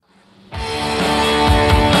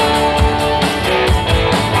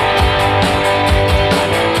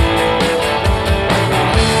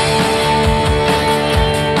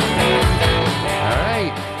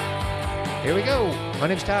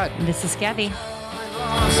Scott. And this is Kathy.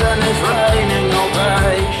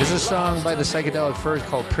 This is a song by the Psychedelic Furs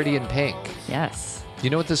called Pretty in Pink. Yes. Do you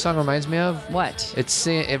know what this song reminds me of? What? It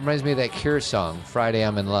reminds me of that Cure song, Friday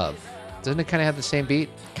I'm in Love. Doesn't it kind of have the same beat?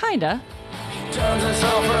 Kinda. No.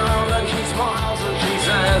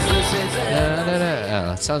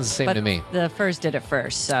 It sounds the same But to me. the Furs did it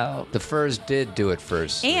first, so. The Furs did do it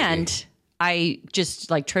first. And I just,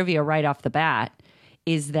 like, trivia right off the bat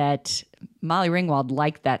is that Molly Ringwald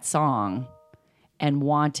liked that song and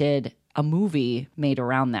wanted a movie made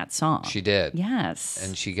around that song. She did. Yes.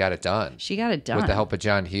 And she got it done. She got it done. With the help of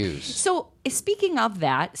John Hughes. So, speaking of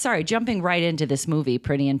that, sorry, jumping right into this movie,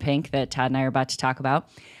 Pretty in Pink, that Todd and I are about to talk about,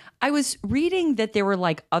 I was reading that there were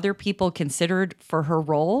like other people considered for her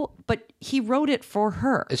role, but he wrote it for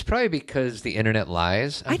her. It's probably because the internet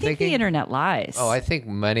lies. I think the internet lies. Oh, I think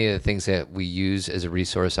many of the things that we use as a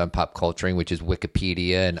resource on pop culturing, which is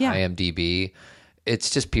Wikipedia and IMDb,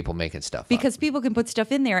 it's just people making stuff because up. people can put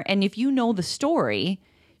stuff in there, and if you know the story,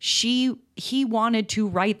 he wanted to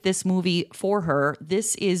write this movie for her.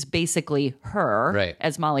 This is basically her, right,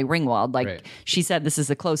 as Molly Ringwald. Like right. She said, this is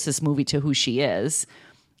the closest movie to who she is.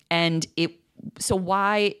 And so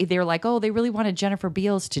why they're like, oh, they really wanted Jennifer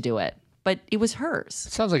Beals to do it, but it was hers.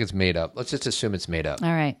 It sounds like it's made up. Let's just assume it's made up.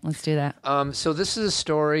 All right, let's do that. So this is a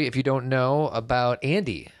story, if you don't know, about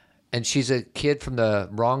Andy. And she's a kid from the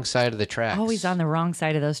wrong side of the tracks. Always on the wrong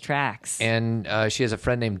side of those tracks. And she has a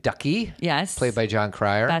friend named Ducky. Yes. Played by John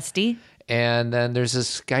Cryer. Bestie. And then there's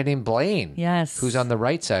this guy named Blaine. Yes. Who's on the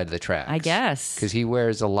right side of the tracks. I guess. Because he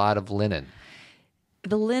wears a lot of linen.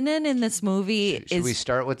 The linen in this movie is... Should we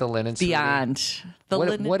start with the linen? Beyond.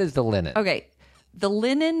 What is the linen? Okay. The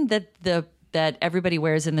linen that everybody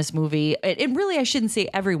wears in this movie, and really I shouldn't say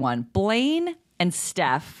everyone, Blaine and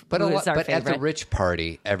Steph, but who is our at favorite. the rich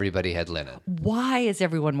party, everybody had linen. Why is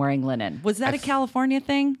everyone wearing linen? Was that a California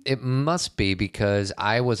thing? It must be because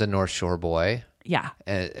I was a North Shore boy. Yeah.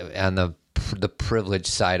 On the privileged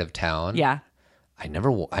side of town. Yeah. I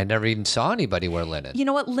never even saw anybody wear linen. You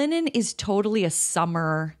know what? Linen is totally a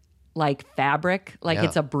summer like fabric. Like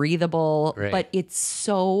it's a breathable, right. But it's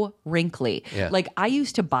so wrinkly. Yeah. Like I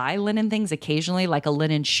used to buy linen things occasionally, like a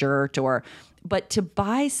linen shirt but to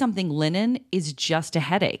buy something linen is just a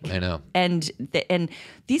headache. I know. And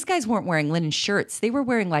these guys weren't wearing linen shirts. They were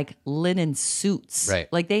wearing like linen suits. Right.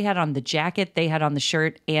 Like they had on the jacket, they had on the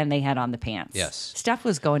shirt, and they had on the pants. Yes. Steph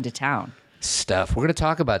was going to town. Steph. We're going to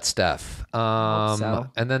talk about Steph. So.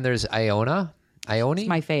 And then there's Ione. It's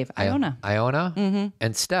my fave. Iona. Iona. Mm-hmm.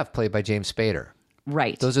 And Steph, played by James Spader.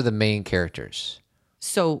 Right. Those are the main characters.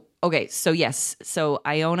 So yes. So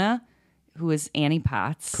Iona, who is Annie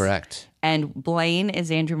Potts. Correct. And Blaine is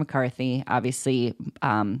Andrew McCarthy. Obviously,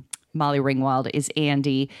 Molly Ringwald is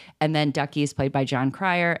Andy. And then Ducky is played by John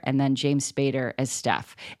Cryer. And then James Spader as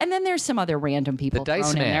Steph. And then there's some other random people The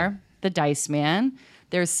Dice thrown in Man. there. The Dice Man.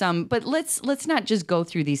 There's some, but let's not just go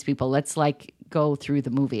through these people. Let's like go through the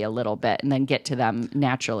movie a little bit and then get to them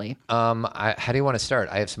naturally. How do you want to start?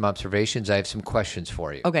 I have some observations. I have some questions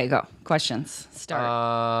for you. Okay, go. Questions. Start.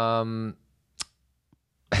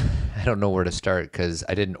 I don't know where to start because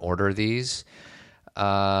I didn't order these. Just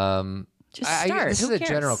start. This Who is a cares?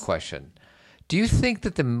 general question. Do you think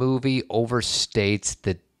that the movie overstates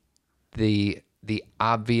the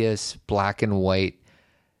obvious black and white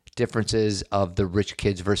differences of the rich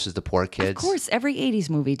kids versus the poor kids? Of course, every 80s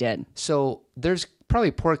movie did. So there's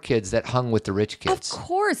probably poor kids that hung with the rich kids. Of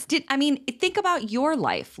course. Think about your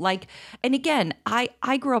life. Like, and again,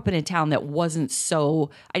 I grew up in a town that wasn't so,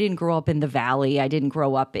 I didn't grow up in the Valley. I didn't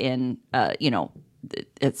grow up in, a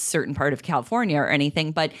certain part of California or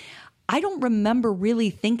anything, but I don't remember really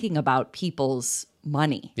thinking about people's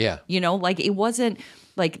money. Yeah. Like it wasn't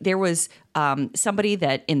like there was somebody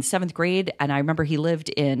that in 7th grade, and I remember he lived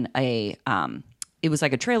in it was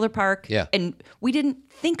like a trailer park. Yeah. And we didn't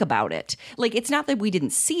think about it. Like, it's not that we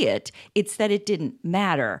didn't see it. It's that it didn't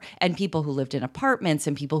matter. And people who lived in apartments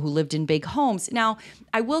and people who lived in big homes. Now,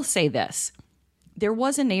 I will say this. There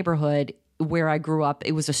was a neighborhood where I grew up.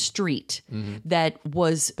 It was a street that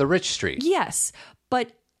was... The rich street. Yes.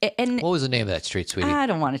 But... And what was the name of that street, sweetie? I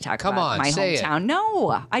don't want to talk about my hometown.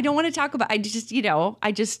 No, I don't want to talk about. I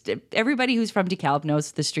just everybody who's from DeKalb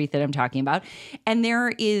knows the street that I'm talking about. And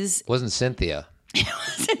there is wasn't Cynthia. It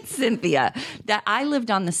wasn't Cynthia. That I lived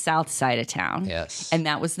on the south side of town. Yes, and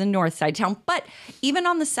that was the north side of town. But even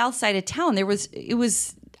on the south side of town,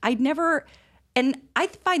 I'd never. And I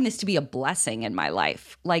find this to be a blessing in my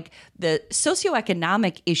life. Like the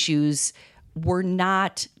socioeconomic issues were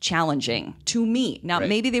not challenging to me. Now, right.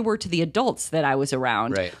 Maybe they were to the adults that I was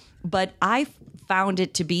around. Right. But I found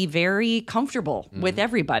it to be very comfortable with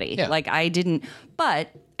everybody. Yeah. Like I didn't, but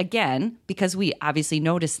again, because we obviously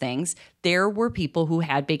notice things, there were people who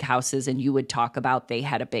had big houses and you would talk about they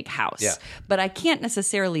had a big house. Yeah. But I can't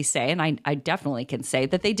necessarily say, and I definitely can say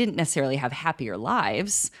that they didn't necessarily have happier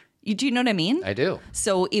lives. Do you know what I mean? I do.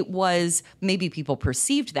 So it was, maybe people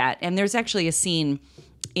perceived that. And there's actually a scene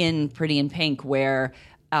in Pretty in Pink where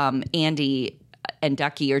Andy and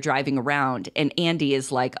Ducky are driving around, and Andy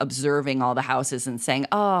is like observing all the houses and saying,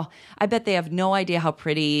 "Oh, I bet they have no idea how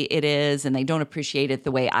pretty it is, and they don't appreciate it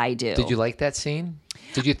the way I do." Did you like that scene?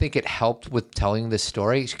 Did you think it helped with telling the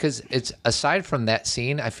story? Because it's, aside from that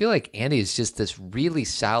scene, I feel like Andy is just this really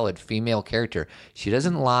solid female character. She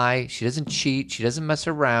doesn't lie, she doesn't cheat, she doesn't mess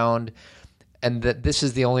around, and that this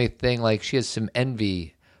is the only thing, like, she has some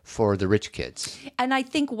envy for the rich kids. And I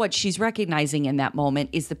think what she's recognizing in that moment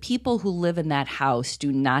is the people who live in that house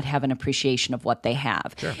do not have an appreciation of what they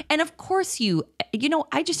have. Sure. And of course,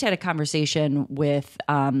 I just had a conversation with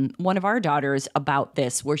one of our daughters about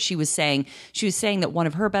this, where she was saying that one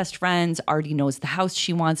of her best friends already knows the house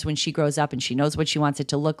she wants when she grows up, and she knows what she wants it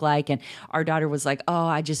to look like. And our daughter was like, "Oh,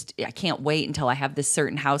 I can't wait until I have this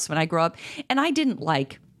certain house when I grow up." And I didn't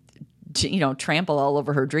trample all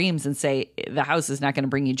over her dreams and say the house is not going to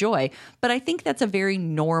bring you joy. But I think that's a very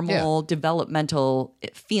normal developmental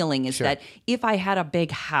feeling, is that if I had a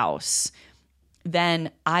big house,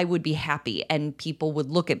 then I would be happy and people would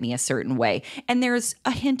look at me a certain way. And there's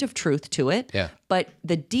a hint of truth to it. Yeah. But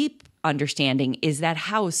the deep understanding is that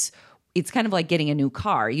house, it's kind of like getting a new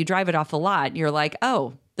car. You drive it off the lot and you're like,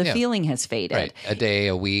 oh, the feeling has faded. Right. A day,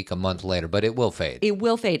 a week, a month later, but it will fade. It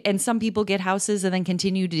will fade. And some people get houses and then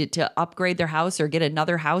continue to upgrade their house or get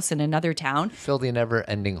another house in another town. Fill the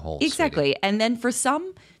never-ending hole. Exactly. Sweetie. And then for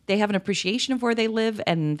some, they have an appreciation of where they live,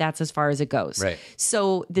 and that's as far as it goes. Right.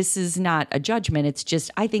 So this is not a judgment. It's just,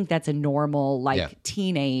 I think that's a normal,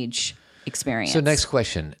 teenage experience. So next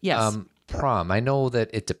question. Yes. Prom. I know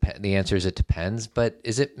that the answer is it depends, but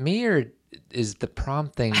is it me, or is the prom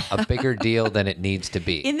thing a bigger deal than it needs to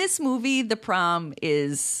be? In this movie, the prom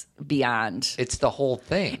is beyond. It's the whole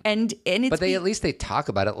thing. And it's But at least they talk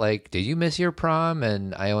about it, like, did you miss your prom?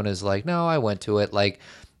 And Iona's like, no, I went to it. Like,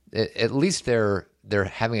 at least they're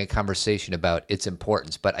having a conversation about its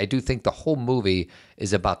importance. But I do think the whole movie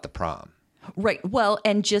is about the prom. Right. Well,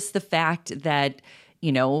 and just the fact that,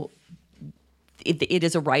 it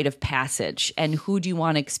is a rite of passage, and who do you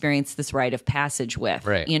want to experience this rite of passage with?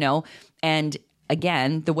 Right. And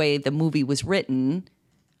again, the way the movie was written,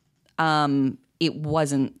 it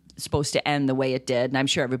wasn't supposed to end the way it did. And I'm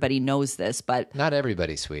sure everybody knows this, but Not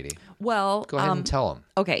everybody, sweetie. well, Go ahead and tell them.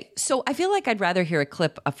 okay. So I feel like I'd rather hear a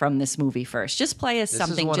clip from this movie first. Just play us This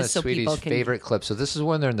something is one just of so Sweetie's people can. favorite clips. So this is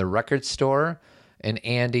when they're in the record store, and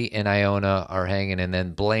Andy and Iona are hanging, and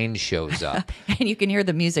then Blaine shows up. And you can hear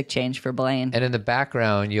the music change for Blaine. And in the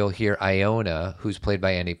background, you'll hear Iona, who's played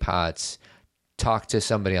by Andy Potts, talk to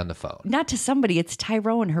somebody on the phone. Not to somebody, it's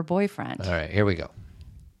Tyrone, her boyfriend. All right, here we go.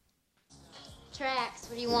 Trax,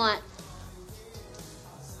 what do you want?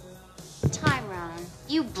 Tyrone,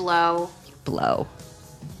 you blow. Blow.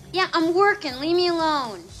 Yeah, I'm working. Leave me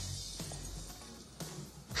alone.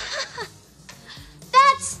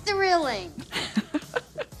 That's thrilling.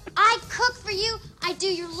 I cook for you. I do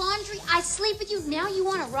your laundry. I sleep with you. Now you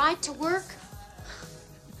want to ride to work?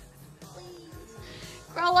 Please.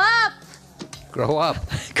 Grow up. Grow up.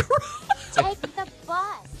 Take the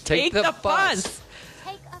bus. Take the bus.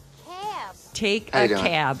 Take a cab. Take How a you doing?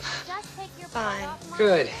 cab. Just take your Fine. butt off my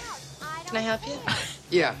Good. couch. Can I help you?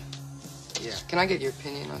 Yeah. Yeah. Can I get your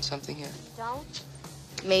opinion on something here? Don't.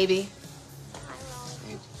 Maybe.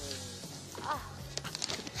 Tyrone.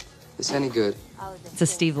 This any good? Oh, It's a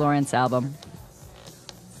Steve Lawrence album.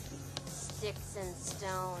 Sticks and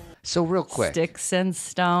stones. So real quick, Sticks and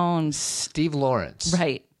Stones. Steve Lawrence.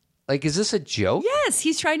 Right. Like, is this a joke? Yes,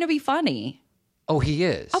 he's trying to be funny. Oh, he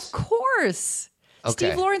is. Of course. Okay.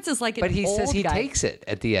 Steve Lawrence is like an But he old says he guy. takes it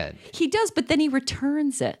at the end. He does, but then he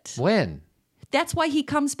returns it. When? That's why he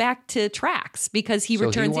comes back to Tracks, because he So he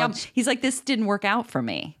returns the wants- album. He's like, this didn't work out for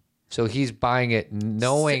me. So he's buying it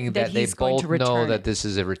knowing So that, that they he's going both to know return that it. this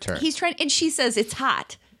is a return. He's trying, and she says it's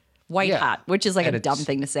hot. White Yeah. hot, which is like And a dumb it's-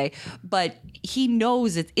 thing to say, but he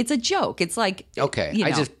knows it's a joke. It's like, Okay. you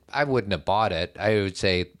know. I wouldn't have bought it. I would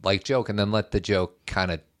say, like, joke, and then let the joke kind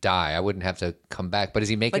of die. I wouldn't have to come back. But is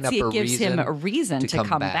he making but up see, a it gives reason him a reason to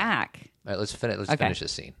come back. All right, let's finish. Let's Okay. finish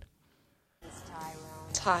this scene. Tyrone.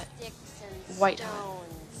 It's hot. Sticks and White.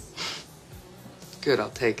 stones. Good. I'll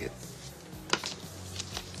take it.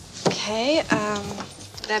 Okay,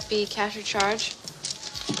 would that be cash or charge?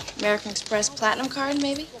 American Express Platinum card,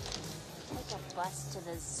 maybe? Take a bus to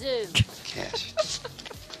the zoo. Cash.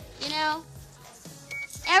 You know,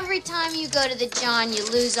 every time you go to the John, you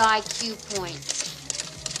lose IQ points.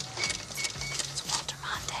 It's Walter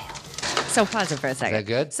Mondale. So pause it for a second. that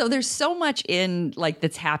good? So there's so much in like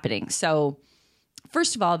that's happening. So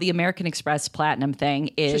first of all, the American Express Platinum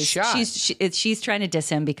thing is It's a shot. she's trying to diss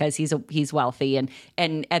him because he's wealthy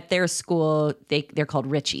and at their school they're called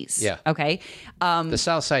Richies. Yeah. Okay. The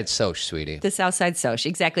South Side Soch, sweetie. The South Side Soch,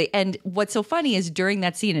 exactly. And what's so funny is during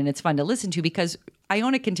that scene, and it's fun to listen to because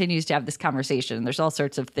Iona continues to have this conversation. There's all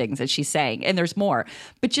sorts of things that she's saying, and there's more.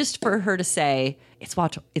 But just for her to say, it's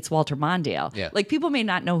Walter Mondale. Yeah. Like people may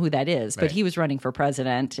not know who that is, but Right. he was running for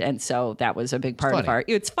president. And so that was a big part of funny.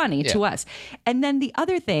 it's funny to Yeah. us. And then the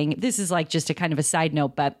other thing, this is like just a kind of a side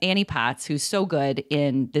note, but Annie Potts, who's so good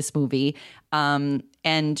in this movie. And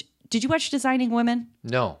did you watch Designing Women?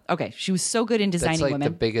 No. Okay. She was so good in That's Designing like Women.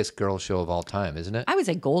 the biggest girl show of all time, isn't it? I would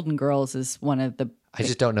say Golden Girls is one of the I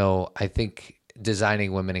just don't know. I think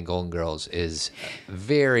Designing Women and Golden Girls is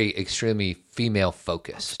very extremely female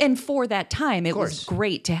focused. and for that time, it course. was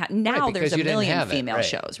great to have. Now Right, there's because a you didn't million have it, female right.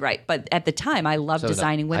 shows, right? But at the time, I loved So no,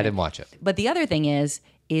 Designing Women. I didn't watch it. But the other thing is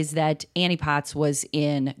that Annie Potts was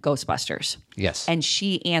in Ghostbusters. Yes. And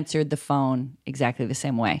she answered the phone exactly the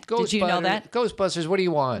same way. Did you know that? Ghostbusters, what do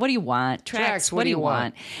you want? What do you want? Trax, what do you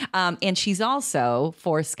want? And she's also,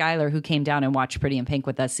 for Skylar, who came down and watched Pretty in Pink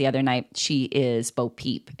with us the other night, she is Bo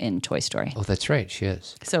Peep in Toy Story. Oh, that's right. She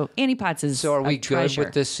is. So Annie Potts is So are we a treasure. good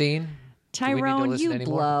with this scene? Do we need to Tyrone, listen you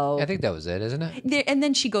anymore? blow. I think that was it, isn't it? And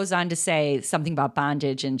then she goes on to say something about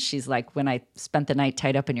bondage, and she's like, when I spent the night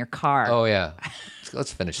tied up in your car. Oh, yeah.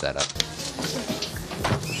 Let's finish that up.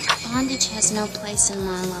 Bondage has no place in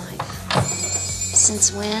my life.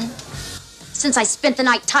 Since when? Since I spent the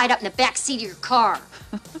night tied up in the back seat of your car.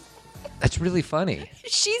 That's really funny.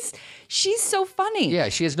 She's so funny. Yeah,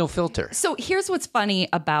 she has no filter. So here's what's funny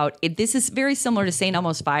about it. This is very similar to St.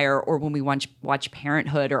 Elmo's Fire or when we watch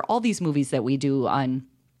Parenthood or all these movies that we do on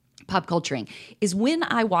pop culturing, is when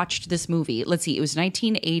I watched this movie, let's see, it was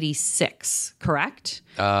 1986, correct?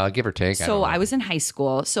 Give or take. So I I was in high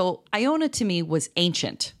school. So Iona to me was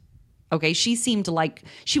ancient. Okay, she seemed like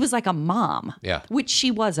she was like a mom. Yeah. Which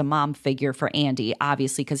she was a mom figure for Andy,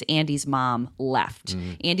 obviously, because Andy's mom left.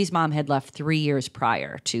 Andy's mom had left 3 years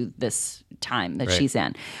prior to this time that Right. she's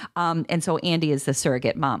in. And so Andy is the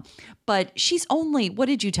surrogate mom. But she's only, what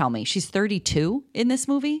did you tell me? She's 32 in this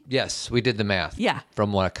movie? Yes, we did the math. Yeah.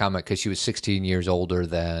 From what comment, because she was 16 years older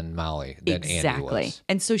than Molly, than Andy Exactly. was.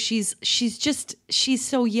 And so she's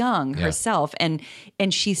so young Yeah. herself and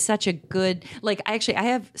she's such a good, like, I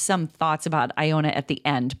have some thoughts about Iona at the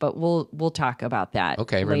end, but we'll talk about that.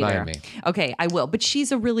 Okay, later. remind me. Okay, I will. But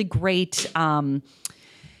she's a really great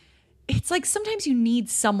it's like sometimes you need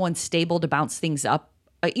someone stable to bounce things up.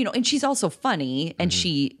 And she's also funny and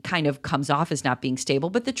she kind of comes off as not being stable,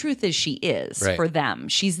 but the truth is she is Right. for them.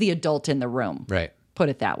 She's the adult in the room. Right. Put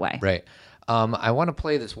it that way. Right. I want to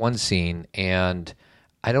play this one scene, and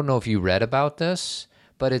I don't know if you read about this,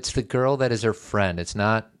 but it's the girl that is her friend. It's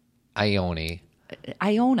not Ione.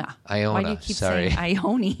 Iona. Why Iona, do you keep sorry. saying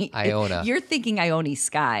Ione? Iona. You're thinking Ione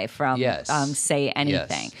Sky from Yes. Say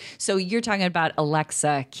Anything. Yes. So you're talking about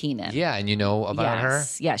Alexa Keenan. Yeah, and you know about her?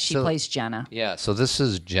 Yes. Yeah, she So- plays Jenna. Yeah, so this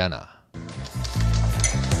is Jenna.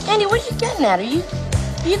 Andy, what are you getting at? Are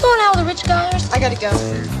you going out with the rich guys? I gotta go.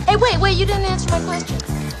 Hey, wait, you didn't answer my question.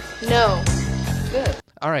 No. Good.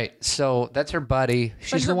 All right, so that's her buddy. But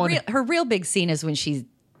She's her, the one. her real big scene is when she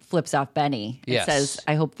flips off Benny. It Yes. says,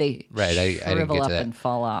 I hope they Right, I didn't shrivel get to up that. and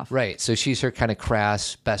fall off. Right, so she's her kind of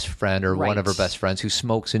crass best friend or one of her Right. best friends who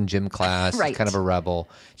smokes in gym class. Right. Is kind of a rebel.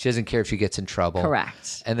 She doesn't care if she gets in trouble.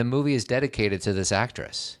 Correct. And the movie is dedicated to this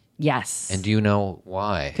actress. Yes. And do you know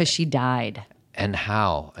why? Because she died. And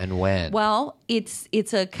how? And when? Well, it's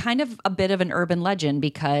a kind of a bit of an urban legend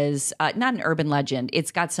because not an urban legend.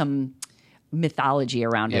 It's got some mythology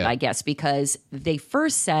around it, Yeah. I guess, because they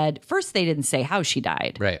first they didn't say how she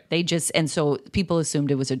died. Right. They just, and so people assumed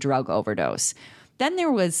it was a drug overdose. Then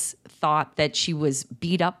there was thought that she was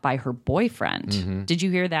beat up by her boyfriend. Did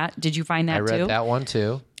you hear that? Did you find that I read too? that one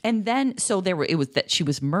too. And then, so it was that she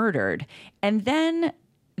was murdered. And then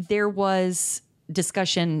there was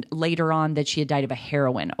discussion later on that she had died of a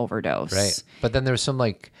heroin overdose. Right. But then there's some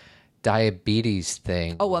like diabetes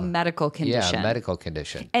thing. Oh, a medical condition. Yeah, a medical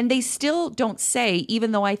condition. And they still don't say,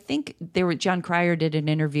 even though I think John Cryer did an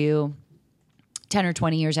interview 10 or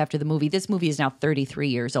 20 years after the movie. This movie is now 33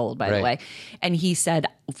 years old, by the Right. way. And he said,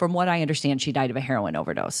 from what I understand, she died of a heroin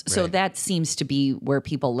overdose. So Right. that seems to be where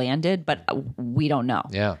people landed, but we don't know.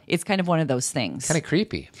 Yeah. It's kind of one of those things. Kind of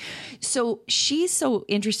creepy. So she's so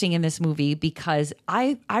interesting in this movie because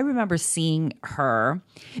I remember seeing her.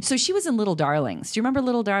 So she was in Little Darlings. Do you remember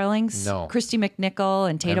Little Darlings? No. Christy McNichol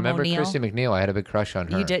and I Tatum remember O'Neal. Christy McNeil. I had a big crush on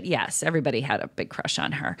her. You did, yes. Everybody had a big crush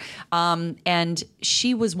on her. And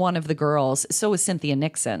she was one of the girls. So was Cynthia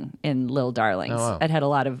Nixon in Little Darlings. Oh, wow. It had a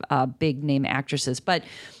lot of big name actresses. But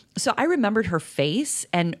so I remembered her face,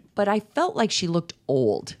 but I felt like she looked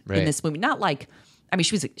old Right. in this movie. Not like, I mean,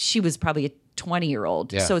 she was probably a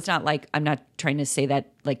 20-year-old. Yeah. So it's not like, I'm not trying to say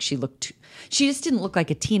that like she just didn't look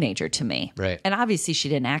like a teenager to me. Right. And obviously she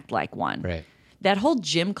didn't act like one. Right. That whole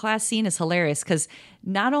gym class scene is hilarious because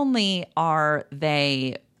not only are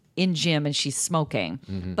they in gym and she's smoking,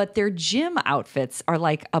 Mm-hmm. but their gym outfits are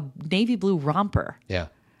like a navy blue romper. Yeah.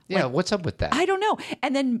 Yeah. What's up with that? I don't know.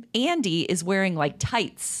 And then Andy is wearing like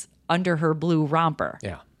tights under her blue romper.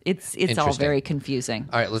 Yeah. It's all Interesting. very confusing.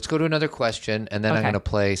 All right, let's go to another question, and then I'm Okay. going to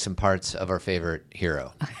play some parts of our favorite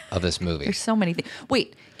hero of this movie. There's so many things.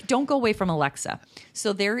 Wait, don't go away from Alexa.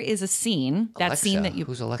 So there is a scene. That Alexa? scene that you.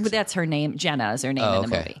 Who's Alexa? Well, that's her name. Jenna is her name Oh, in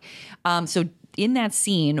the okay. movie. So in that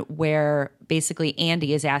scene where basically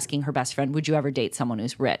Andy is asking her best friend, "Would you ever date someone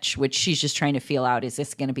who's rich?" Which she's just trying to feel out: is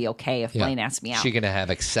this going to be okay if Blaine asks me out? She's going to have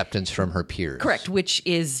acceptance from her peers. Correct, which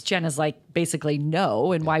is Jenna's like basically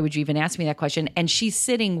no, and why would you even ask me that question? And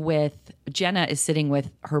Jenna is sitting with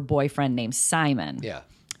her boyfriend named Simon, Yeah.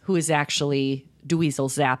 who is actually Dweezil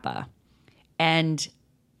Zappa. And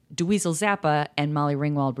Dweezil Zappa and Molly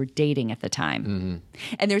Ringwald were dating at the time. Mm-hmm.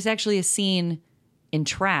 And there's actually a scene in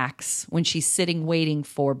Tracks when she's sitting waiting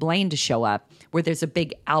for Blaine to show up where there's a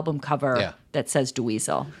big album cover Yeah. that says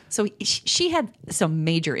Dweezil. So she had some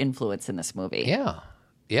major influence in this movie. Yeah.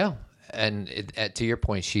 Yeah. And to your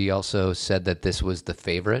point, she also said that this was the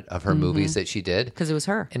favorite of her movies that she did. Because it was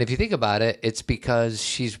her. And if you think about it, it's because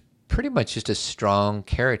she's pretty much just a strong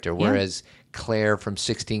character, whereas Claire from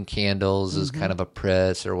 16 Candles is kind of a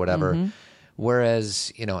priss or whatever.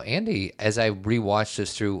 Whereas, Andy, as I rewatched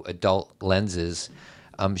this through adult lenses,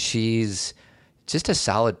 she's just a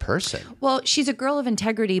solid person. Well, she's a girl of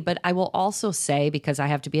integrity, but I will also say, because I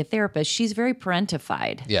have to be a therapist, she's very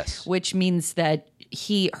parentified. Yes. Which means that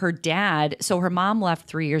her dad, so her mom left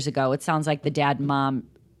 3 years ago. It sounds like the dad and mom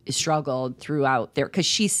struggled throughout there because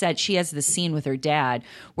she said she has this scene with her dad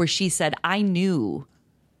where she said, I knew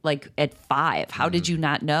like at 5. How did you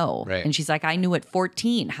not know? Right. And she's like, I knew at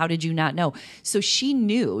 14. How did you not know? So she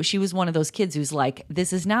knew. She was one of those kids who's like,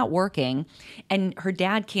 this is not working. And her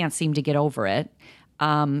dad can't seem to get over it. Do you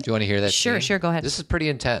want to hear that? Sure, scene? sure, go ahead. This is pretty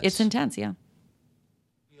intense. It's intense, yeah.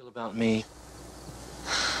 Feel about me?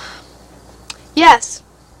 Yes.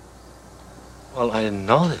 Well, I didn't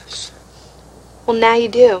know this. Well, now you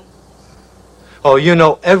do. Oh, you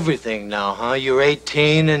know everything now, huh? You're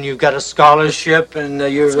 18 and you've got a scholarship and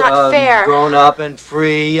you're It's not fair. grown up and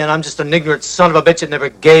free, and I'm just an ignorant son of a bitch that never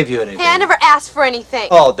gave you anything. Hey, I never asked for anything.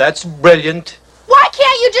 Oh, that's brilliant. Why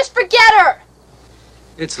can't you just forget her?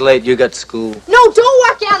 It's late. You got school. No, don't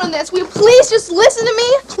walk out on this. Will you please just listen to me?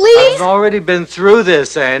 Please? I've already been through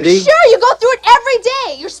this, Andy. Sure, you go through it every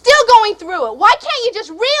day. You're still going through it. Why can't you just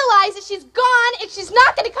realize that she's gone and she's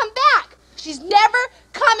not going to come back? She's never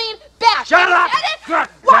coming back. Shut up! Get it? God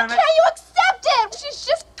Why damn it. can't you accept it? She's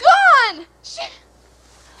just gone.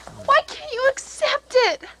 Why can't you accept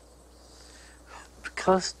it?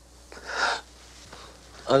 Because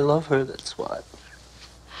I love her, that's why.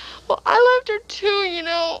 Well, I loved her too, you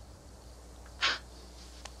know.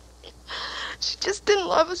 She just didn't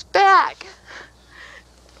love us back.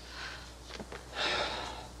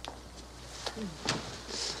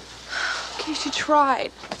 Okay, she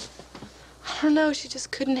tried. I don't know, she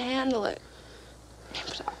just couldn't handle it.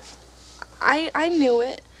 But I knew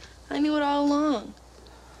it. I knew it all along.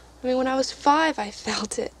 I mean, when I was 5, I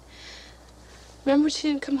felt it. Remember she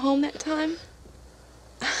didn't come home that time?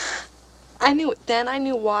 I knew it then. I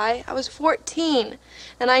knew why. I was 14,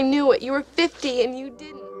 and I knew it. You were 50, and you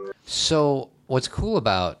didn't. So what's cool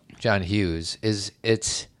about John Hughes is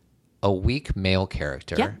it's a weak male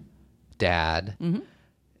character, Yeah. dad.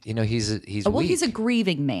 He's Well, weak. he's a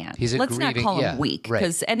grieving man. He's a Let's not grieving- call him yeah, weak right.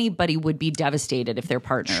 because anybody would be devastated if their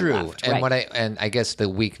partner True, left. and right. I guess the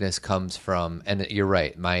weakness comes from, and you're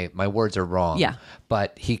right. My words are wrong. Yeah.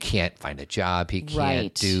 but he can't find a job. He can't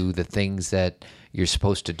Right. do the things that you're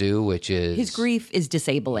supposed to do, which is His grief is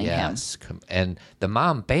disabling him. Yes, and the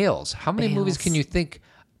mom bails. How many movies Bails. can you think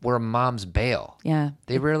where moms bail? Yeah.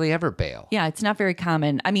 They rarely ever bail. Yeah, it's not very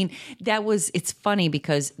common. I mean, it's funny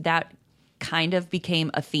because that kind of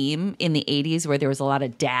became a theme in the 80s where there was a lot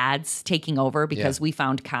of dads taking over because we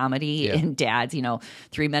found comedy in dads,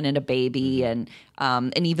 3 Men and a Baby. And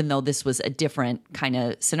even though this was a different kind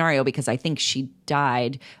of scenario because I think she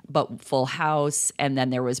died, but Full House, and then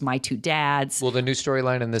there was My Two Dads. Well, the new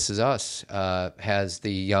storyline in This Is Us has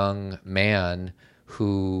the young man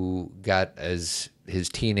who got his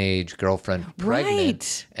teenage girlfriend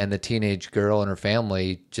pregnant, Right. and the teenage girl and her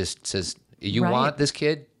family just says, "You want this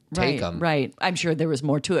kid? Take him." Right. I'm sure there was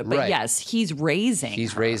more to it, but Right. yes, he's raising.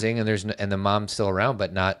 He's her. raising, and and the mom's still around,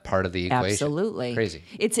 but not part of the equation. Absolutely. Crazy.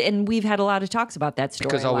 And we've had a lot of talks about that story.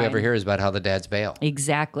 Because all we ever hear is about how the dads bail.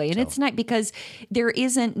 Exactly. And it's not because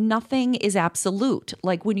nothing is absolute.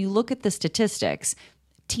 Like when you look at the statistics,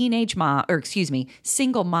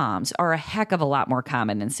 single moms are a heck of a lot more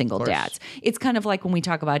common than single dads. It's kind of like when we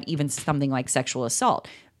talk about even something like sexual assault.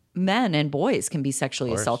 Men and boys can be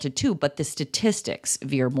sexually assaulted too, but the statistics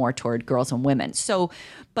veer more toward girls and women. So,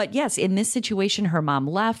 but yes, in this situation, her mom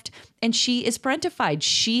left and she is parentified.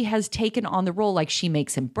 She has taken on the role, like she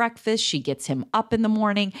makes him breakfast, she gets him up in the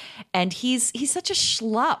morning, and he's such a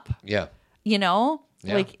schlupp, Yeah. Yeah.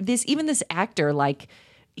 Like this actor, like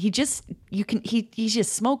he's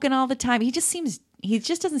just smoking all the time. He just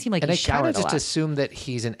doesn't seem like And he I kind showered of a just lot. assume that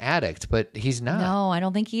he's an addict, but he's not. No, I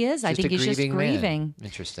don't think he is. I Just think a he's just grieving man. grieving.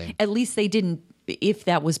 Interesting. At least they didn't, if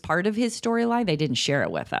that was part of his storyline, they didn't share it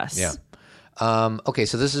with us. Yeah. Okay,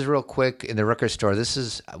 so this is real quick in the record store. This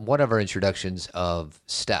is one of our introductions of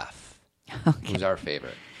Steph, who's our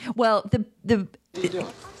favorite. Well, the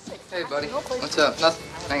Hey, buddy. What's up?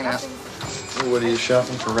 Nothing. Hanging out. What, are you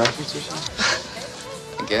shopping for records or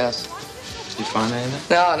something? I guess. Did you find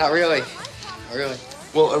anything? No, not really. Not really.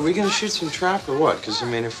 Well, are we gonna shoot some trap or what? Because, I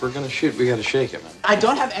mean, if we're gonna shoot, we gotta shake it, man. I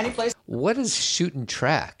don't have any place. What is shooting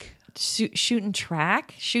track? shooting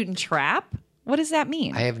trap. What does that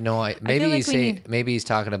mean? I have no idea. feel Maybe like he's we saying need- maybe he's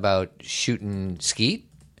talking about shooting skeet.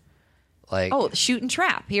 Like Shoot and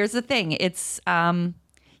trap. Here's the thing. It's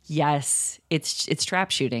yes, it's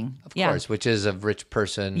trap shooting. of course, which is a rich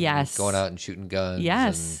person Yes. going out and shooting guns.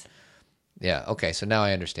 Yes. Yeah. Okay. So now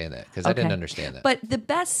I understand that because I didn't Okay. understand that. But the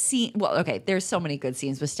best scene, well, okay, there's so many good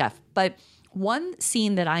scenes with Steph, but one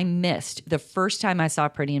scene that I missed the first time I saw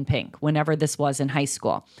Pretty in Pink, whenever this was in high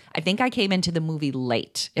school, I think I came into the movie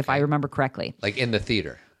late, if I remember correctly. Like in the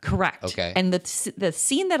theater. Correct. Okay. And the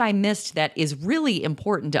scene that I missed that is really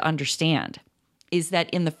important to understand is that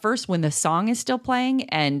in the first, when the song is still playing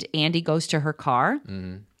and Andy goes to her car,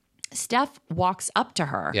 Steph walks up to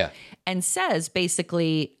her Yeah. and says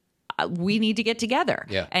basically, we need to get together.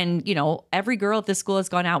 Yeah. And, every girl at this school has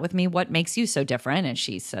gone out with me. What makes you so different? And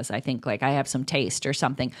she says, I think like I have some taste or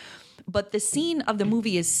something. But the scene of the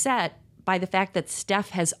movie is set by the fact that Steph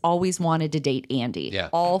has always wanted to date Andy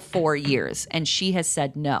all 4 years. And she has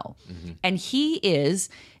said no. And he is,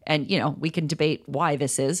 and, we can debate why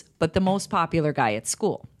this is, but the most popular guy at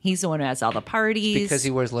school. He's the one who has all the parties. Because he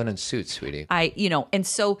wears linen suits, sweetie. And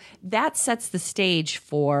so that sets the stage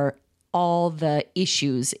for all the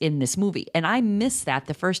issues in this movie. And I missed that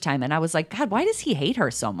the first time. And I was like, God, why does he hate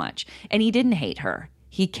her so much? And he didn't hate her.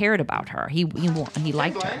 He cared about her. He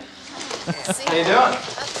liked her. How you doing?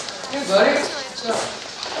 Hey, buddy. What's up?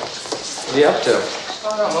 What are you up to?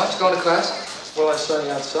 Oh, not much. Going to class? Well, I saw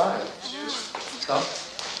you outside. So?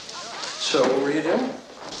 So, what were you doing?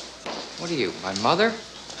 What are you, my mother?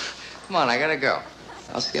 Come on, I gotta go.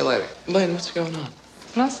 I'll see you later. Blaine, what's going on?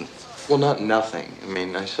 Nothing. Well, not nothing. I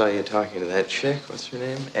mean, I saw you talking to that chick. What's her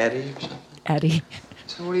name? Eddie or something? Eddie.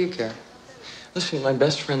 So what do you care? Listen, my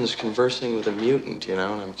best friend is conversing with a mutant, and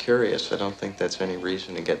I'm curious. I don't think that's any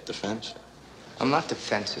reason to get defensive. I'm not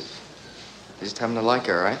defensive. I just happen to like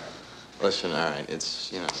her, all right? Listen, all right,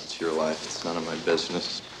 it's your life. It's none of my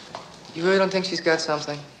business. You really don't think she's got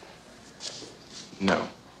something? No.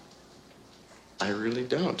 I really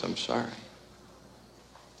don't. I'm sorry.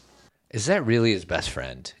 Is that really his best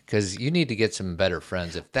friend? Because you need to get some better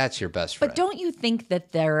friends if that's your best friend. But don't you think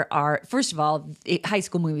that there are, first of all, high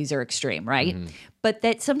school movies are extreme, right? But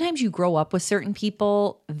that sometimes you grow up with certain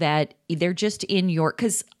people that they're just in your,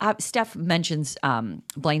 because Steph mentions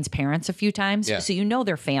Blaine's parents a few times. Yeah. So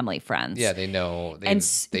they're family friends. Yeah, they know. They, And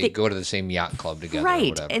they go to the same yacht club together. Or Right.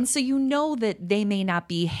 whatever. And so that they may not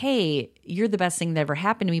be, hey, you're the best thing that ever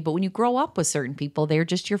happened to me. But when you grow up with certain people, they're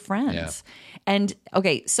just your friends. Yeah. And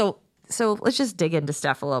okay, so let's just dig into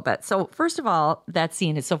Steph a little bit. So first of all, that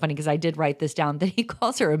scene is so funny because I did write this down that he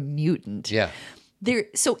calls her a mutant. Yeah.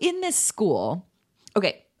 So in this school,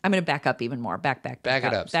 okay, I'm going to back up even more. Back Back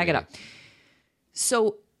it up, Back it sweetie. up.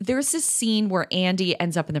 So there's this scene where Andy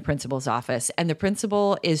ends up in the principal's office, and the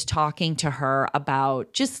principal is talking to her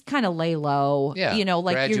about just kind of lay low. Yeah. You know,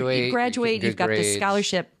 like Graduate, you graduate, get you've got this grades.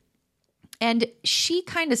 scholarship. And she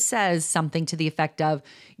kind of says something to the effect of,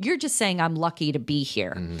 you're just saying I'm lucky to be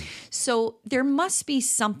here. Mm-hmm. So there must be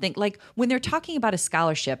something, like when they're talking about a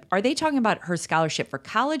scholarship, are they talking about her scholarship for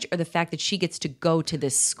college or the fact that she gets to go to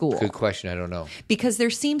this school? Good question. I don't know. Because there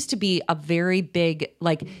seems to be a very big,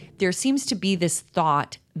 like, there seems to be this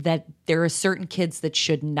thought that there are certain kids that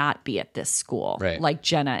should not be at this school, Right. like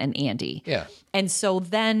Jenna and Andy. Yeah. And so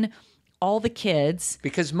then all the kids,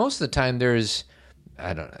 Because most of the time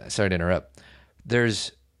sorry to interrupt.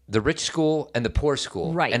 There's the rich school and the poor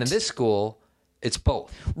school. Right. And in this school, it's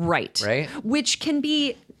both. right, Right. which can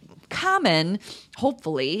be common,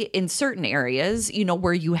 hopefully, in certain areas, you know,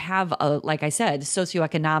 where you have, like I said,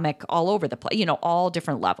 socioeconomic all over the place, you know, all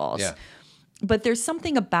different levels. Yeah. But there's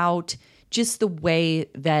something about just the way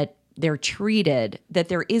that they're treated, that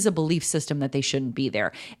there is a belief system that they shouldn't be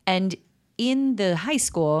there. And in the high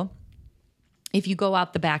school, if you go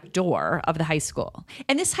out the back door of the high school,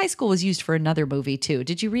 and this high school was used for another movie too.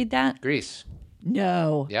 Did you read that? Greece.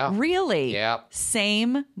 No. Yeah. Really? Yeah.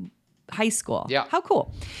 Same high school. Yeah. How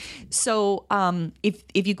cool. So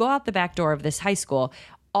if you go out the back door of this high school,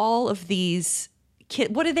 all of these kids,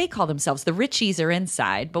 what do they call themselves? The Richies are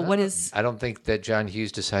inside, but what is... I don't think that John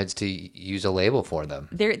Hughes decides to use a label for them.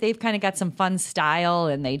 They've kind of got some fun style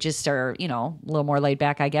and they just are, you know, a little more laid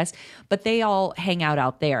back, I guess. But they all hang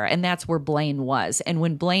out there, and that's where Blaine was. And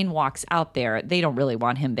when Blaine walks out there, they don't really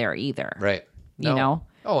want him there either. Right. You know?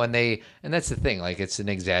 Oh, and that's the thing. Like, it's an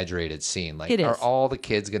exaggerated scene. Like, It are is. all the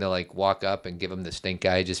kids gonna like walk up and give him the stink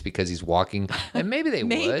eye just because he's walking? And maybe they would.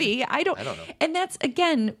 Maybe. I don't know. And that's,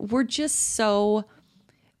 again, we're just so...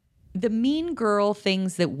 The mean girl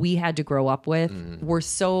things that we had to grow up with Mm-hmm. were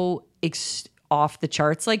so off the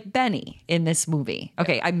charts, like Benny in this movie.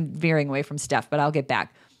 Okay, I'm veering away from Steph, but I'll get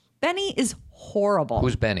back. Benny is horrible.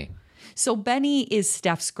 Who's Benny? So Benny is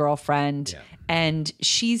Steph's girlfriend, and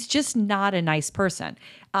she's just not a nice person.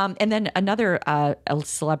 And then another a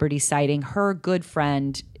celebrity sighting, her good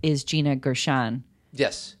friend is Gina Gershon.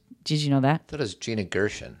 Yes. Did you know that? That was Gina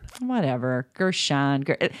Gershon. Whatever. Gershon.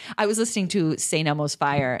 I was listening to St. Elmo's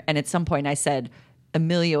Fire, and at some point I said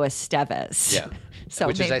Emilio Estevez. Yeah. So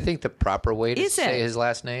Which is, I think, the proper way to Is say it? his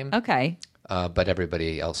last name. Okay. But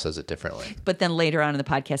everybody else says it differently. But then later on in the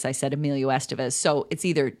podcast, I said Emilio Estevez. So it's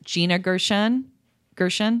either Gina Gershon,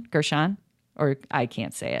 or I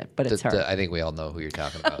can't say it, but it's her. I think we all know who you're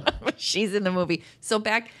talking about. She's in the movie. So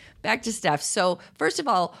back to Steph. So first of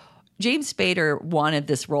all, James Spader wanted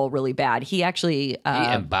this role really bad. He actually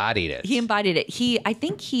He embodied it. He embodied it. I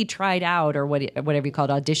think he tried out or whatever you called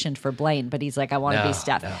auditioned for Blaine, but he's like, I want to be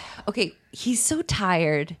Steph. No. Okay, he's so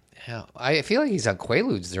tired. Yeah. I feel like he's on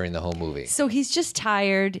Quaaludes during the whole movie. So he's just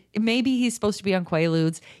tired. Maybe he's supposed to be on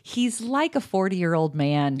Quaaludes. He's like a 40-year-old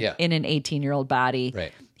man Yeah. in an 18-year-old body.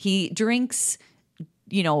 Right. He drinks,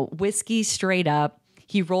 whiskey straight up.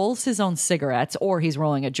 He rolls his own cigarettes, or he's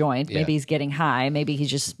rolling a joint. Yeah. Maybe he's getting high. Maybe he's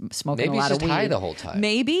just smoking Maybe a he's lot of just weed. high the whole time.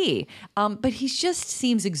 Maybe. But he just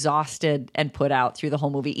seems exhausted and put out through the whole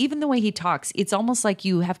movie. Even the way he talks, it's almost like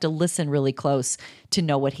you have to listen really close to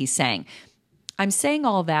know what he's saying. I'm saying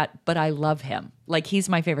all that, but I love him. Like, he's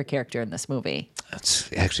my favorite character in this movie.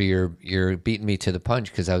 That's actually you're beating me to the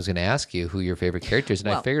punch because I was going to ask you who your favorite character is, and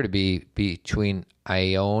I Well- figured it'd be between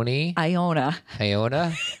Iona,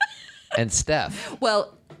 and Steph.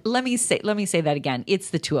 Well, let me say that again. It's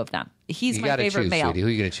the two of them. He's You my got to favorite choose, male. sweetie. Who are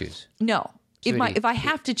you going to choose? No. Sweetie, If I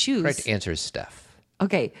have to choose, Correct answer is Steph.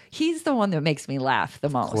 okay, he's the one that makes me laugh the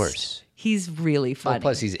most. Of course. He's really Well, funny.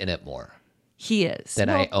 plus he's in it more He is. than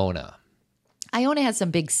Well, Iona. Iona has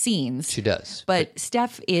some big scenes. She does. But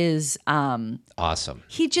Steph is Awesome.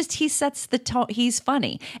 he sets the tone. He's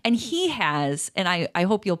funny. And he has, and I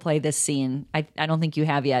hope you'll play this scene. I don't think you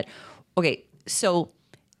have yet. Okay, so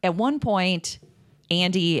at one point,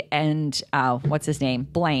 Andy and what's his name?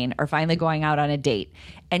 Blaine are finally going out on a date.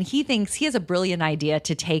 And he thinks he has a brilliant idea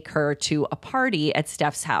to take her to a party at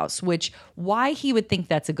Steph's house, which why he would think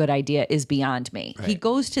that's a good idea is beyond me. He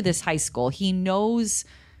goes to this high school. He knows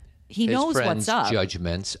His friends' what's up.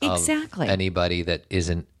 judgments Exactly. of anybody that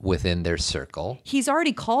isn't within their circle. He's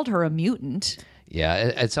already called her a mutant. Yeah,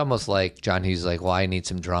 it's almost like John Hughes is like, well, I need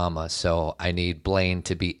some drama, so I need Blaine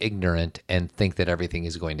to be ignorant and think that everything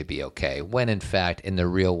is going to be okay. When in fact, in the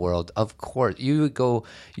real world, of course, you'd go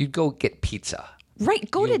get pizza. Right,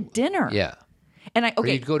 go to dinner. Yeah. And Or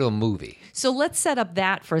you'd go to a movie. So let's set up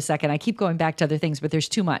that for a second. I keep going back to other things, but there's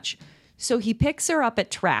too much. So he picks her up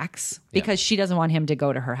at Trax because she doesn't want him to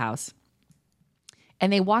go to her house.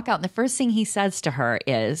 And they walk out, and the first thing he says to her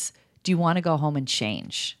is, "Do you want to go home and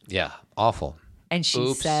change?" Yeah, awful. And she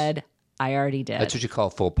Oops. said, "I already did." That's what you call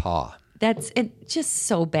faux pas. That's it, just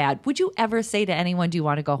so bad. Would you ever say to anyone, "Do you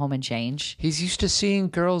want to go home and change?" He's used to seeing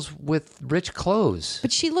girls with rich clothes.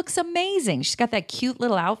 But she looks amazing. She's got that cute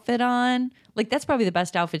little outfit on. Like, that's probably the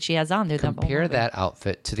best outfit she has on. Compare that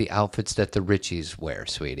outfit to the outfits that the Richies wear,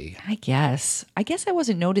 sweetie. I guess I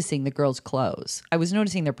wasn't noticing the girls' clothes. I was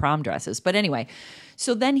noticing their prom dresses. But anyway,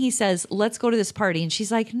 so then he says, "Let's go to this party." And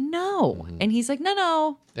she's like, "No." And he's like,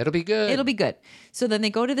 "No. It'll be good. It'll be good." So then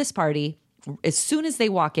they go to this party. As soon as they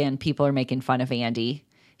walk in, people are making fun of Andy.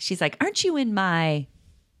 She's like, "Aren't you in my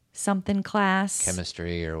something class?"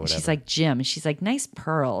 Chemistry or whatever. She's like, "Jim." And she's like, "Nice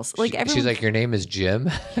pearls." Like She's like, "Your name is Jim?"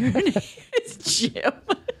 it's Jim.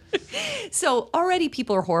 So already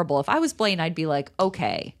people are horrible. If I was Blaine, I'd be like,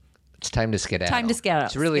 "Okay, It's time to skedaddle. time to skedaddle."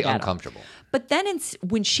 It's really skedaddle. uncomfortable. But then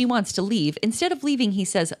when she wants to leave, instead of leaving, he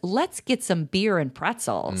says, "Let's get some beer and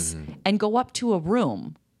pretzels and go up to a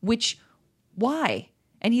room." Which, why?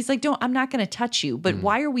 And he's like, I'm not going to touch you. But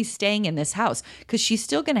why are we staying in this house? Because she's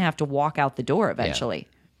still going to have to walk out the door eventually.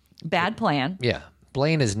 Bad plan. Yeah.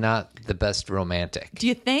 Blaine is not the best romantic. Do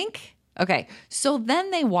you think? Okay. So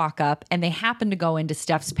then they walk up and they happen to go into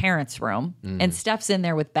Steph's parents' room. And Steph's in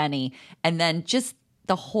there with Benny. And then just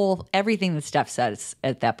everything that Steph says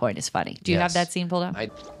at that point is funny. Do you have that scene pulled up?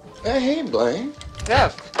 Hey, Blaine.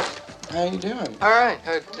 Jeff, How you doing? all right.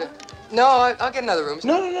 No, I'll get another room.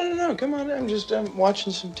 No. Come on. I'm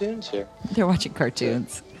watching some tunes here. They're watching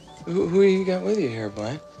cartoons. Who you got with you here,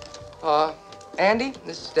 Blaine? Andy,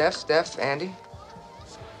 this is Steph, Andy.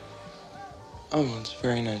 Oh, well, it's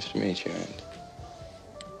very nice to meet you,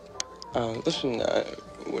 Andy. Listen,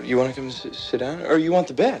 what, you want to come sit down? Or you want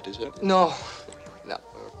the bed, is it? No, we're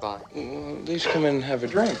fine. Well, at least come in and have a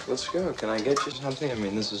drink. Let's go. Can I get you something? I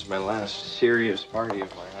mean, this is my last serious party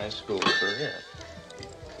of my high school career.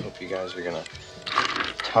 Hope you guys are gonna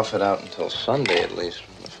tough it out until Sunday at least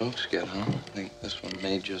when the folks get home. I think this one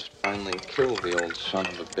may just finally kill the old son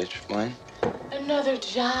of a bitch, Blaine. Another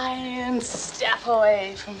giant step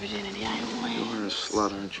away from virginity, I win. You're a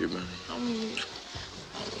slut, aren't you, Benny?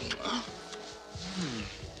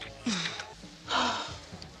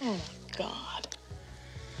 Oh, God.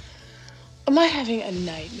 Am I having a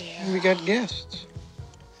nightmare? We got guests.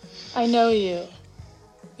 I know you.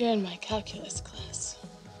 You're in my calculus class.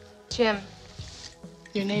 Jim.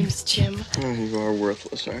 Your name's Jim. Oh, you are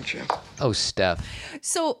worthless, aren't you? Oh, Steph.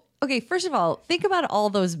 So, okay, first of all, think about all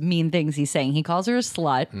those mean things he's saying. He calls her a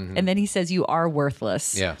slut, and then he says, "You are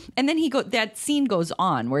worthless." Yeah. And then that scene goes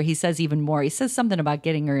on where he says even more. He says something about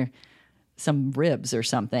getting her some ribs or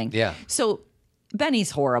something. Yeah. So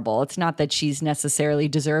Benny's horrible. It's not that she's necessarily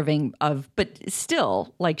deserving of, but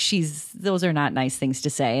still, like, those are not nice things to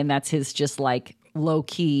say. And that's his just like low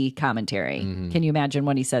key commentary. Can you imagine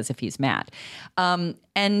what he says if he's mad?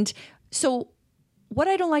 And so what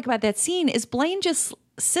I don't like about that scene is Blaine just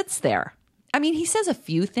sits there. I mean, he says a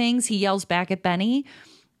few things. He yells back at Benny,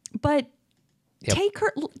 but take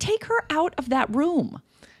her out of that room.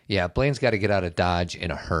 Yeah, Blaine's got to get out of Dodge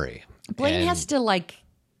in a hurry. Blaine And has to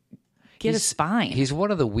get a spine. He's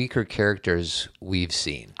one of the weaker characters we've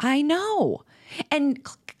seen. I know. And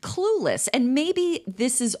clueless. And maybe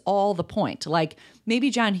this is all the point. Like, maybe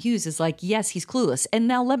John Hughes is like, yes, he's clueless. And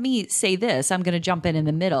now let me say this. I'm going to jump in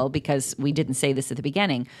the middle because we didn't say this at the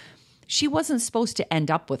beginning. She wasn't supposed to end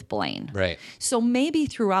up with Blaine. Right. So maybe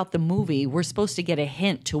throughout the movie, we're supposed to get a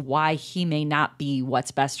hint to why he may not be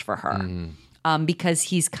what's best for her. Because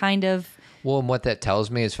he's kind of... Well, and what that tells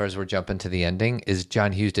me, as far as we're jumping to the ending, is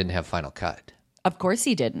John Hughes didn't have final cut. Of course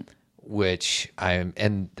he didn't.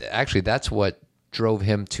 And actually that's what drove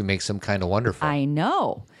him to make Some Kind of Wonderful. I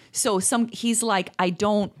know. So he's like, I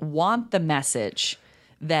don't want the message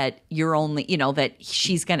that you're only, that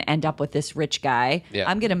she's going to end up with this rich guy. Yeah.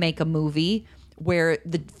 I'm going to make a movie where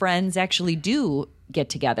the friends actually do get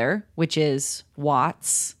together, which is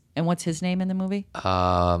Watts. And what's his name in the movie?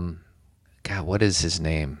 God, what is his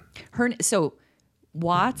name? So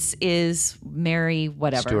Watts is Mary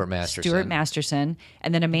whatever. Stuart Masterson.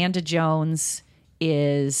 And then Amanda Jones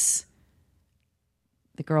is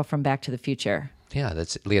the girl from Back to the Future. Yeah,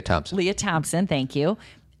 that's Leah Thompson. Leah Thompson, thank you.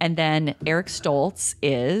 And then Eric Stoltz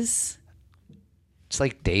is... It's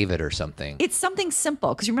like David or something. It's something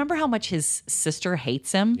simple. Because remember how much his sister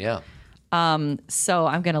hates him? Yeah. So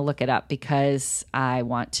I'm going to look it up because I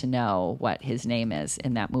want to know what his name is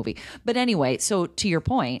in that movie. But anyway, so to your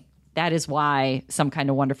point, that is why Some Kind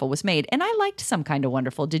of Wonderful was made. And I liked Some Kind of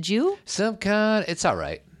Wonderful. Did you? It's all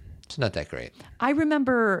right. It's not that great. I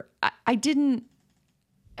remember I didn't...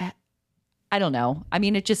 I don't know. I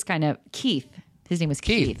mean, it just kind of... Keith, His name was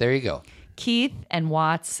Keith. There you go. Keith and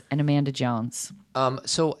Watts and Amanda Jones.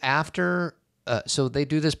 So after, so they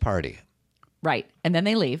do this party. Right. And then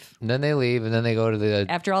they leave. And then they leave, and then they go to the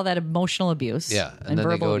After all that emotional abuse. yeah, And then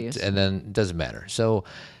verbal they go, abuse. and then it doesn't matter. So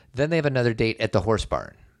then they have another date at the horse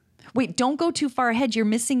barn. Wait, don't go too far ahead. You're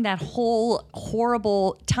missing that whole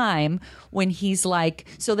horrible time when he's like,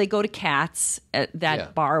 so they go to Katz at that Yeah.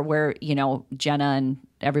 bar where, you know, Jenna and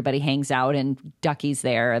everybody hangs out and Ducky's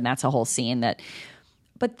there. And that's a whole scene that,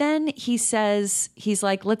 but then he says, he's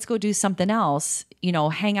like, let's go do something else, you know,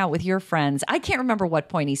 hang out with your friends. I can't remember what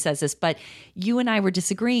point he says this, but you and I were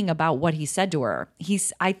disagreeing about what he said to her.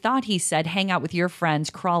 I thought he said, hang out with your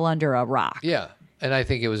friends, crawl under a rock. Yeah. And I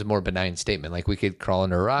think it was a more benign statement. Like, we could crawl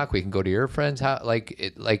under a rock. We can go to your friend's house.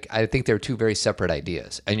 Like I think they're two very separate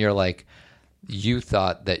ideas. And you're like, you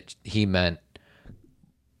thought that he meant,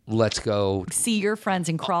 let's go See your friends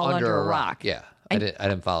and crawl under a rock. Yeah. I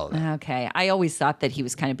didn't follow that. Okay. I always thought that he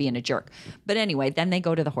was kind of being a jerk. But anyway, then they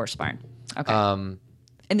go to the horse barn. Okay. And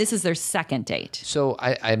this is their second date. So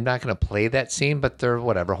I'm not going to play that scene, but they're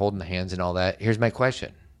whatever, holding the hands and all that. Here's my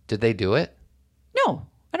question. Did they do it? No,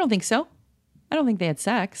 I don't think so. I don't think they had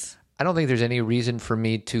sex. I don't think there's any reason for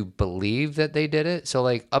me to believe that they did it. So,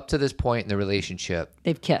 like, up to this point in the relationship,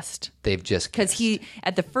 They've kissed. they've just Because kissed.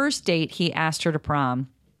 at the first date, he asked her to prom.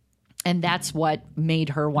 And that's what made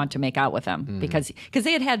her want to make out with him because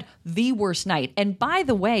they had the worst night. And by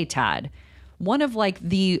the way, Todd, one of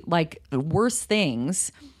the worst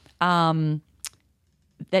things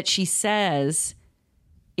that she says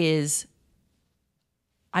is,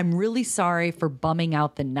 I'm really sorry for bumming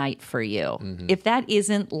out the night for you. If that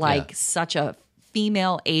isn't such a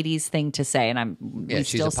female 80s thing to say, and Yeah,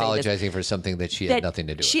 she's apologizing for something that she had nothing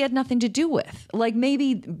to do She with. had nothing to do with. Like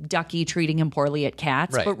maybe Ducky treating him poorly at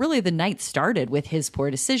Katz, Right. but really the night started with his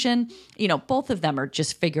poor decision. You know, both of them are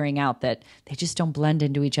just figuring out that they just don't blend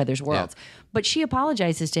into each other's worlds. But she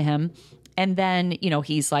apologizes to him. And then, you know,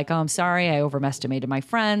 he's like, oh, I'm sorry. I overestimated my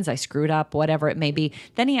friends. I screwed up, whatever it may be.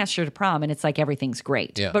 Then he asks her to prom and it's like everything's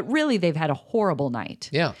great. Yeah. But really, they've had a horrible night.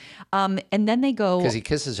 Yeah, And then they go. because he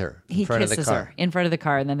kisses her in He front of kisses the car. her in front of the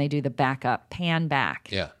car, and then they do the backup, pan back.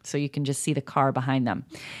 Yeah. So you can just see the car behind them.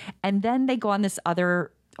 And then they go on this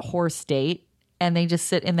other horse date, and they just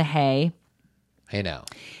sit in the hay. Hey, now.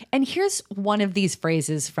 And here's one of these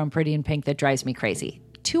phrases from Pretty in Pink that drives me crazy.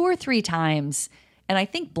 2 or 3 times, and I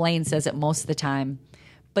think Blaine says it most of the time,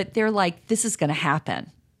 but they're like, this is going to happen.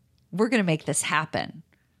 We're going to make this happen.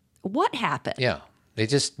 What happened? Yeah, they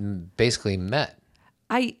just basically met.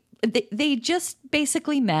 They just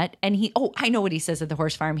basically met, and I know what he says at the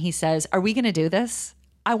horse farm. He says, "Are we going to do this?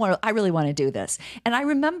 I really want to do this." And I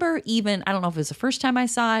remember even, I don't know if it was the first time I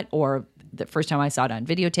saw it or the first time I saw it on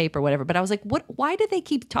videotape or whatever, but I was like, why do they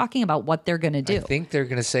keep talking about what they're going to do? I think they're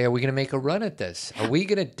going to say, are we going to make a run at this? Are we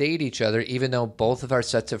going to date each other even though both of our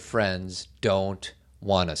sets of friends don't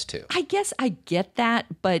want us to? I guess I get that,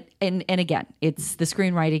 but and again, it's the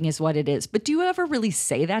screenwriting is what it is. But do you ever really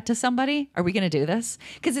say that to somebody? Are we going to do this?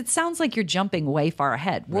 Because it sounds like you're jumping way far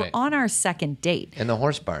ahead. We're Right. on our second date In the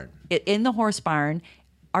horse barn. in the horse barn.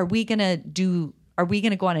 Are we going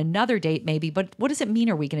to go on another date maybe? But what does it mean?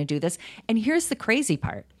 Are we going to do this? And here's the crazy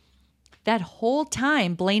part. That whole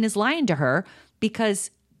time Blaine is lying to her because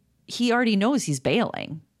he already knows he's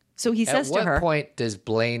bailing. So he says At what to her, point does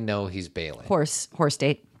Blaine know he's bailing? horse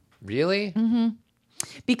date. Really? Mm-hmm.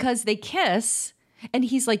 Because they kiss and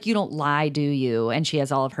he's like, you don't lie, do you? And she has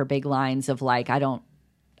all of her big lines of like, I don't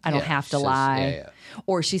Yeah, have to she says- lie. yeah.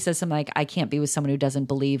 Or she says something like, I can't be with someone who doesn't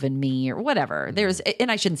believe in me or whatever. Mm-hmm. And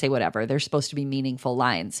I shouldn't say whatever. They're supposed to be meaningful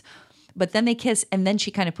lines. But then they kiss and then she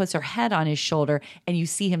kind of puts her head on his shoulder and you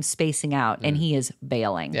see him spacing out and he is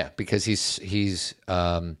bailing. Mm. Yeah, because he's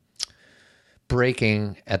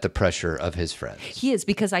breaking at the pressure of his friends. He is,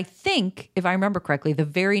 because I think, if I remember correctly, the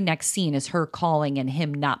very next scene is her calling and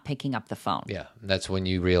him not picking up the phone. Yeah, that's when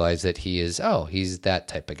you realize that he's that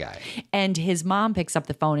type of guy. And his mom picks up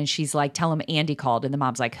the phone and she's like, tell him Andy called. And the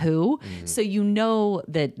mom's like, who? So you know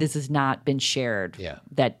that this has not been shared, Yeah.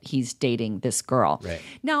 that he's dating this girl. Right.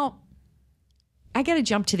 Now, I got to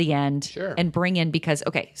jump to the end Sure. and bring in, because,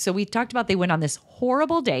 okay, so we talked about they went on this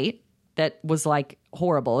horrible date that was like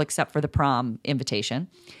horrible except for the prom invitation.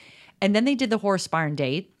 And then they did the horse barn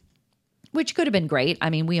date, which could have been great. I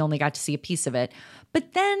mean, we only got to see a piece of it.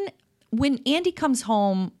 But then when Andy comes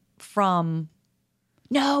home from...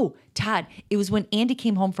 No, Todd, it was when Andy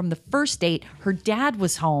came home from the first date, her dad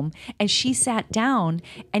was home and she sat down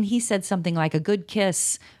and he said something like, a good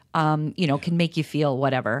kiss, can make you feel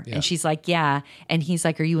whatever. Yeah. And she's like, yeah. And he's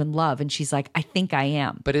like, are you in love? And she's like, I think I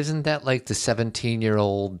am. But isn't that like the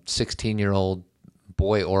 17-year-old, 16-year-old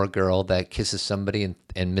boy or a girl that kisses somebody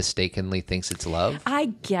and mistakenly thinks it's love. I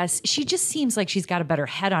guess she just seems like she's got a better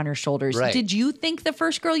head on her shoulders. Right. Did you think the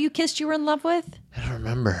first girl you kissed you were in love with? I don't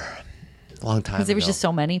remember. A long time ago. Because there was just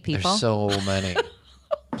so many people. There's so many.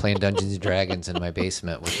 Playing Dungeons and Dragons in my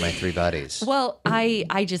basement with my 3 buddies. Well,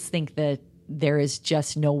 I just think that there is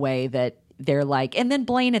just no way that they're like, and then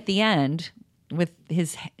Blaine at the end with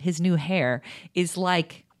his new hair is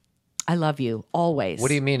like, I love you always. What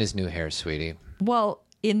do you mean his new hair, sweetie? Well,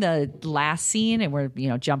 in the last scene, and we're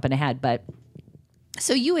jumping ahead, but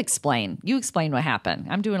so you explain what happened.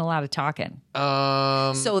 I'm doing a lot of talking.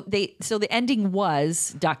 So the ending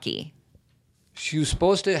was Ducky. She was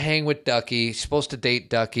supposed to hang with Ducky. She's supposed to date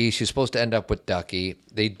Ducky. She was supposed to end up with Ducky.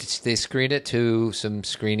 They screened it to some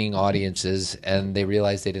screening audiences, and they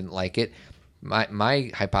realized they didn't like it. My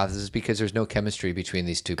hypothesis is because there's no chemistry between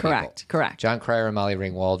these two people. Correct. John Cryer and Molly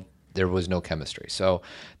Ringwald, there was no chemistry. So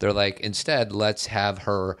they're like, instead, let's have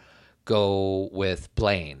her go with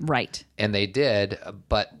Blaine. Right. And they did,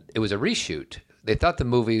 but it was a reshoot. They thought the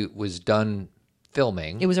movie was done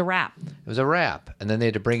filming. It was a wrap. It was a wrap. And then they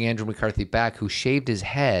had to bring Andrew McCarthy back, who shaved his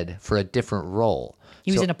head for a different role.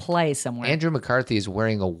 He was in a play somewhere. Andrew McCarthy is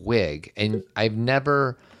wearing a wig, and I've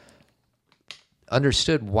never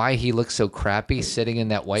understood why he looks so crappy sitting in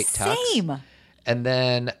that white tux. Same. And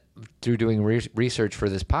then through doing research for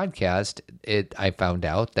this podcast, I found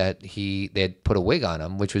out that they had put a wig on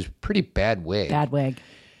him, which was pretty bad wig. Bad wig.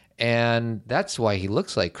 And that's why he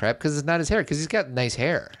looks like crap, because it's not his hair, because he's got nice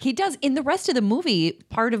hair. He does. In the rest of the movie,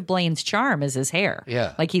 part of Blaine's charm is his hair.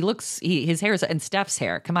 Yeah. Like his hair is, and Steph's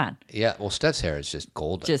hair. Come on. Yeah, well, Steph's hair is just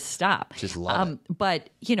golden. Just stop. Just love it.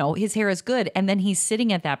 But, his hair is good. And then he's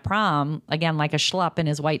sitting at that prom, again, like a schlep in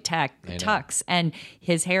his white tux, and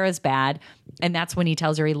his hair is bad. And that's when he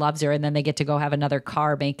tells her he loves her, and then they get to go have another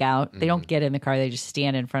car make out. They don't get in the car. They just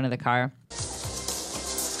stand in front of the car.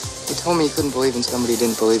 You told me you couldn't believe in somebody who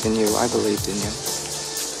didn't believe in you. I believed in you.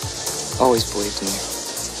 Always believed in you.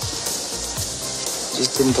 You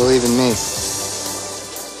just didn't believe in me.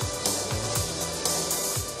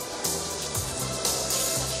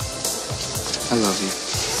 I love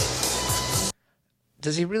you.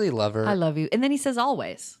 Does he really love her? I love you. And then he says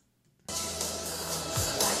always.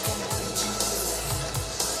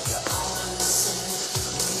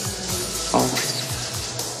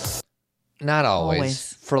 Always. Not always. Always.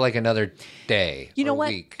 For like another day. You know or what?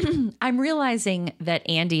 Week. I'm realizing that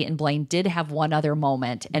Andy and Blaine did have one other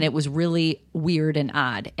moment, and it was really weird and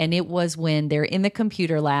odd. And it was when they're in the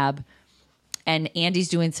computer lab and Andy's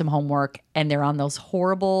doing some homework, and they're on those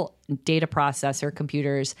horrible data processor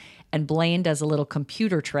computers, and Blaine does a little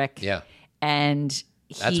computer trick. Yeah. And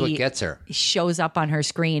That's what gets her. shows up on her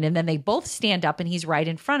screen, and then they both stand up and he's right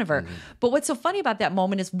in front of her. But what's so funny about that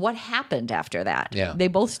moment is what happened after that. Yeah. They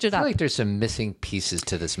both stood I up. feel like there's some missing pieces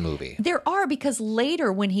to this movie. There are, because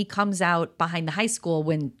later when he comes out behind the high school,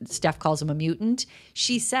 when Steph calls him a mutant,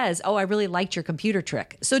 she says, "Oh, I really liked your computer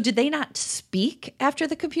trick." So did they not speak after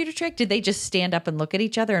the computer trick? Did they just stand up and look at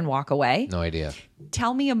each other and walk away? No idea.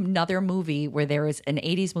 Tell me another movie where there is an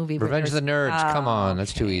 80s movie. where Revenge of the there's- Nerds. Come Oh, on.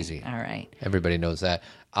 That's too okay. easy. All right. Everybody knows that.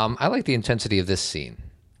 I like the intensity of this scene.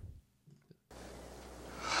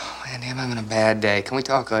 Andy, I'm having a bad day. Can we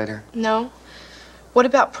talk later? No. What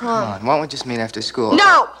about Come prom? on, why don't we just meet after school?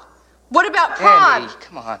 No! What about prom? Andy,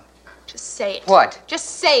 come on. Just say it. What? Just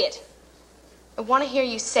say it. I want to hear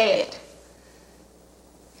you say it.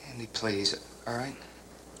 Andy, please, all right?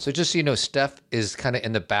 So just so you know, Steph is kind of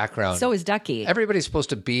in the background. So is Ducky. Everybody's supposed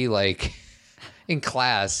to be like in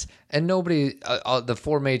class, and nobody, the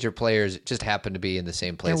 4 major players just happen to be in the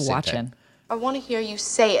same place. They're same watching. time. I want to hear you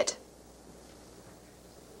say it.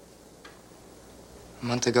 A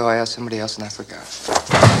month ago, I asked somebody else and I forgot.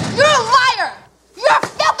 You're a liar! You're a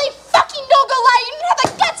filthy fucking no-go liar! You didn't have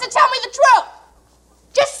the guts to tell me the truth!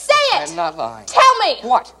 Just say it! I'm not lying. Tell me!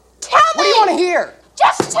 What? Tell me! What do you want to hear?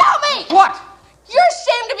 Just tell me! What? You're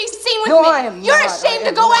ashamed to be seen with No, me. I am You're not. ashamed I to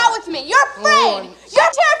am go not. out with me. You're afraid. I'm-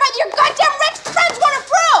 You're terrified that your goddamn rich friends want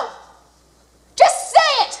to prove. Just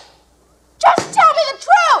say it. Just tell me the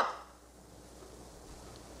truth.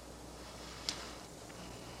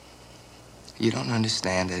 You don't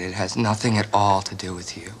understand that it has nothing at all to do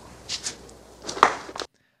with you.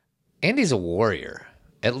 Andy's a warrior,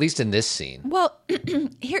 at least in this scene. Well,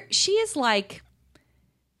 here she is like,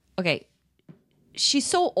 okay, she's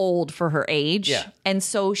so old for her age. Yeah. And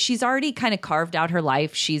so she's already kind of carved out her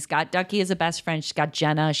life. She's got Ducky as a best friend. She's got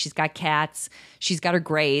Jenna. She's got cats. She's got her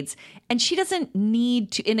grades. And she doesn't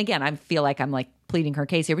need to, and again, I feel like I'm like pleading her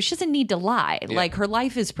case here, but she doesn't need to lie. Like her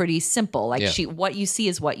life is pretty simple. Like what you see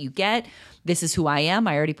is what you get. This is who I am.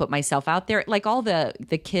 I already put myself out there. Like all the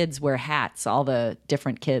kids wear hats, all the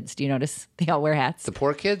different kids. Do you notice they all wear hats? The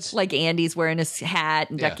poor kids? Like Andy's wearing his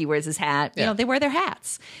hat and Ducky wears his hat. You know, they wear their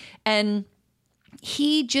hats. And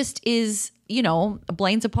he just is, you know,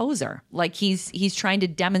 Blaine's a poser. Like he's trying to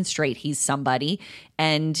demonstrate he's somebody,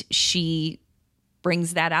 and she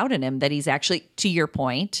brings that out in him that he's actually, to your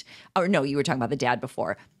point, or no, you were talking about the dad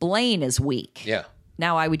before. Blaine is weak. Yeah.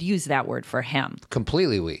 Now I would use that word for him.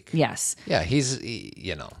 Completely weak. Yes. Yeah,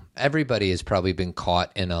 you know, everybody has probably been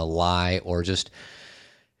caught in a lie or just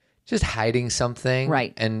hiding something.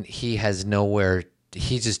 Right. And he has nowhere.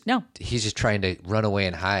 He's just trying to run away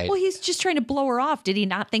and hide. Well, he's just trying to blow her off. Did he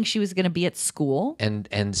not think she was going to be at school? And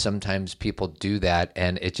sometimes people do that,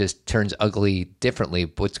 and it just turns ugly differently.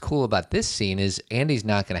 What's cool about this scene is Andy's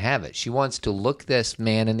not going to have it. She wants to look this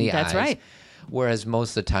man in the eyes. That's right. Whereas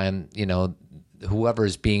most of the time, you know, whoever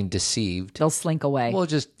is being deceived, They'll slink away. will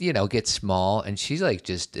just, you know, get small, and she's like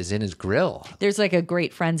just is in his grill. There's like a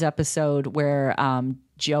Great Friends episode where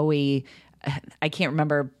Joey, I can't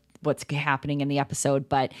remember what's happening in the episode,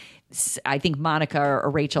 but I think Monica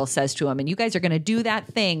or Rachel says to him, and you guys are going to do that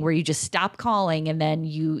thing where you just stop calling and then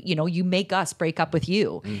you make us break up with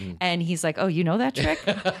you. Mm-hmm. And he's like, oh, you know that trick?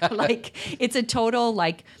 Like it's a total,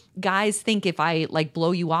 like, guys think if I like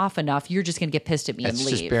blow you off enough, you're just going to get pissed at me It's and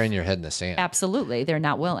leave. just burying your head in the sand. Absolutely. They're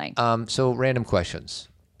not willing. So random questions.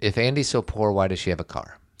 If Andy's so poor, why does she have a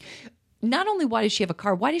car? Not only why does she have a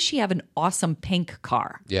car, why does she have an awesome pink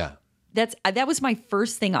car? Yeah. That was my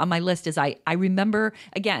first thing on my list. Is I remember,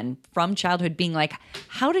 again, from childhood being like,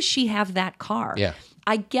 how does she have that car? Yeah.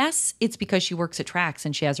 I guess it's because she works at Trax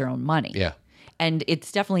and she has her own money. Yeah. And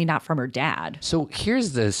it's definitely not from her dad. So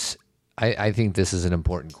here's this. I think this is an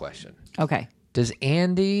important question. Okay. Does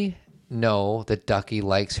Andy know that Ducky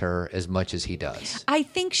likes her as much as he does? I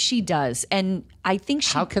think she does. And I think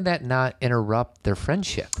she... How can that not interrupt their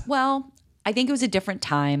friendship? Well, I think it was a different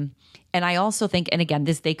time. And I also think, and again,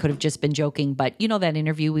 they could have just been joking, but you know that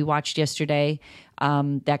interview we watched yesterday,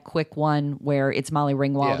 that quick one where it's Molly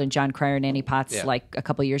Ringwald and John Cryer and Annie Potts like a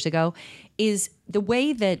couple of years ago, is the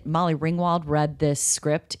way that Molly Ringwald read this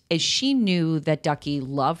script is she knew that Ducky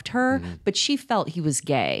loved her, but she felt he was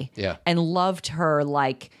gay and loved her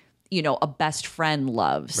like, you know, a best friend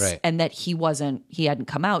loves, and that he hadn't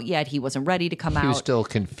come out yet. He wasn't ready to come out. He was still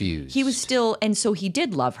confused. He was still, and so he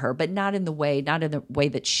did love her, but not in the way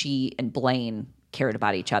that she and Blaine cared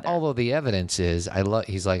about each other. Although the evidence is,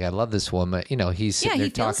 he's like, I love this woman. You know, he's sitting there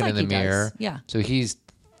he feels talking like in the he does. mirror. Yeah. So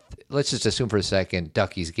let's just assume for a second,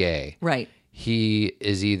 Ducky's gay. Right. He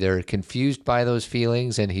is either confused by those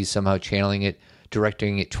feelings and he's somehow channeling it,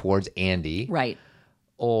 directing it towards Andy. Right.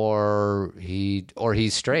 Or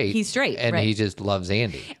he's straight. He's straight, and right. he just loves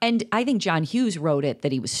Andy. And I think John Hughes wrote it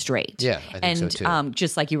that he was straight. Yeah, I think so too.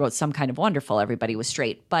 Just like he wrote Some Kind of Wonderful, everybody was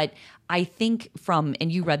straight. But I think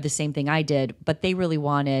and you read the same thing I did, but they really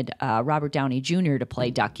wanted Robert Downey Jr. to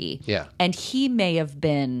play Ducky. Yeah. And he may have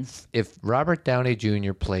been... If Robert Downey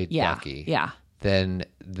Jr. played Ducky, then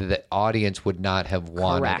the audience would not have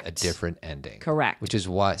wanted a different ending. Correct. Which is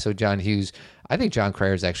why, so John Hughes, I think John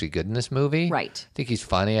Cryer is actually good in this movie. Right. I think he's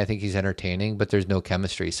funny. I think he's entertaining, but there's no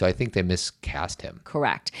chemistry. So I think they miscast him.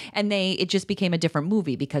 Correct. And it just became a different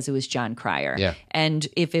movie because it was John Cryer. Yeah. And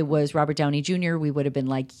if it was Robert Downey Jr., we would have been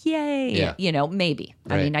like, yay. Yeah. You know, maybe.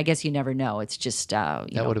 Right. I mean, I guess you never know. It's just, that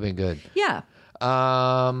would have been good. Yeah.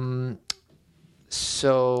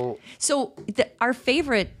 So our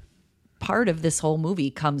favorite part of this whole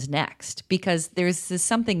movie comes next because there's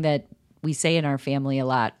something that we say in our family a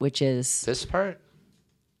lot, which is this part.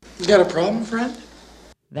 You got a problem, friend?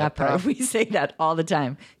 That part. We say that all the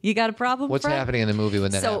time. You got a problem, What's friend? happening in the movie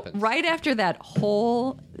when that happens? So right after that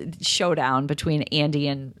whole showdown between Andy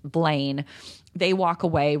and Blaine, they walk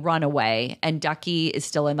away, run away, and Ducky is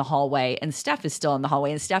still in the hallway, and Steph is still in the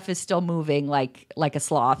hallway, and Steph is still moving like a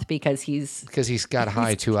sloth because he's got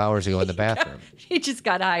high 2 hours ago in the bathroom. He just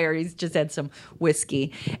got higher. He's just had some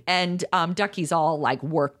whiskey, and Ducky's all like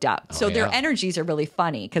worked up. So their energies are really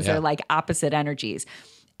funny because they're like opposite energies.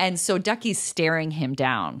 And so Ducky's staring him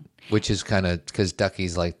down. Which is kind of because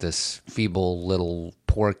Ducky's like this feeble little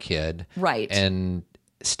poor kid. Right. And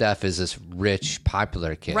Steph is this rich,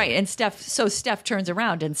 popular kid. Right. And Steph turns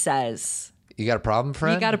around and says, You got a problem,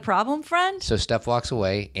 friend? You got a problem, friend? So Steph walks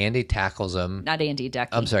away. Andy tackles him. Not Andy, Ducky.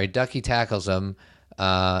 I'm sorry, Ducky tackles him.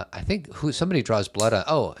 I think somebody draws blood on.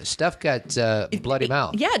 Oh, Steph got bloody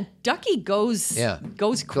mouth. Yeah, Ducky goes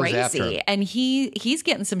crazy, after him. and he's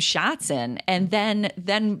getting some shots in, and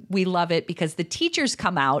then we love it because the teachers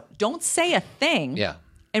come out, don't say a thing. Yeah.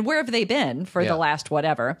 And where have they been for Yeah. the last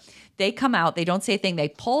whatever? They come out, they don't say a thing. They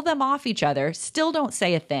pull them off each other, still don't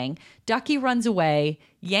say a thing. Ducky runs away,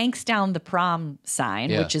 yanks down the prom sign,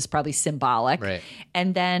 Yeah. which is probably symbolic. Right.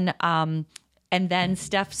 And then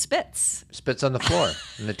Steph spits, Spits on the floor.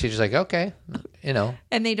 And the teacher's like, okay,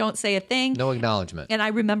 and they don't say a thing. no acknowledgement. And I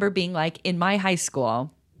remember being like, in my high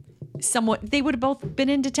school, they would have both been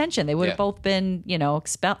in detention. They would have Yeah. both been,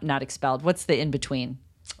 not expelled. What's the in between?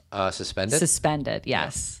 Suspended? Suspended.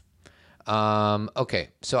 Yes. Okay,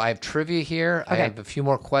 so I have trivia here. I Okay. have a few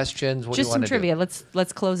more questions. What do Just you some want to trivia.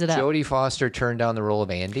 Let's close it up. Jodie Foster turned down the role of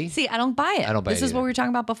Andy. See, I don't buy it. I don't buy this it is what either. we were talking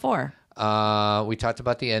about before. We talked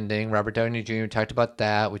about the ending. Robert Downey Jr. talked about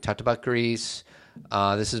that. We talked about Grease.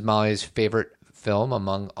 This is Molly's favorite film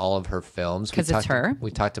among all of her films. 'Cause it's her.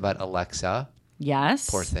 We talked about Alexa. Yes.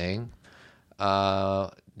 Poor thing.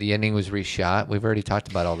 The ending was reshot. We've already talked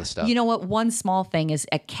about all this stuff. You know what? One small thing is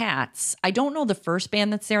at Cats. I don't know the first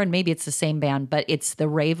band that's there, and maybe it's the same band, but it's the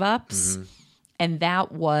Rave Ups. Mm-hmm. And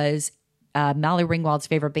that was Molly Ringwald's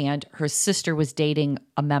favorite band. Her sister was dating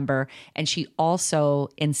a member, and she also,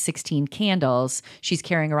 in 16 Candles, she's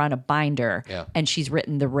carrying around a binder, Yeah. and she's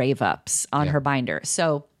written the Rave Ups on her binder.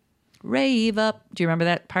 So, Rave Up. Do you remember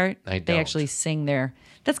that part? I They don't. actually sing there.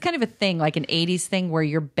 That's kind of a thing, like an 80s thing where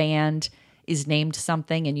your band is named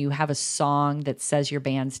something and you have a song that says your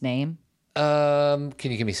band's name. Can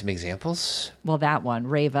you give me some examples? Well, that one,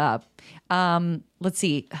 Rave Up. Let's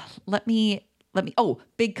see. Let me. Oh,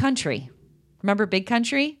 Big Country. Remember Big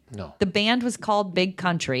Country? No. The band was called Big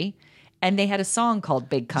Country, and they had a song called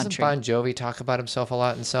Big Doesn't Country. Bon Jovi talk about himself a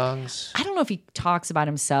lot in songs? I don't know if he talks about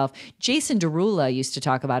himself. Jason Derulo used to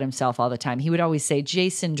talk about himself all the time. He would always say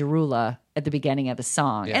Jason Derulo at the beginning of the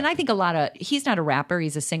song. Yeah. And I think he's not a rapper,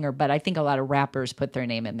 he's a singer, but I think a lot of rappers put their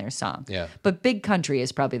name in their song. Yeah. But Big Country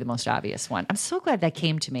is probably the most obvious one. I'm so glad that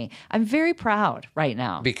came to me. I'm very proud right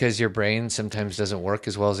now. Because your brain sometimes doesn't work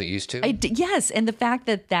as well as it used to? Yes, and the fact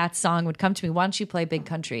that song would come to me. Why don't you play Big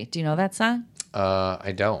Country? Do you know that song?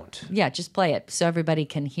 I don't. Yeah, just play it so everybody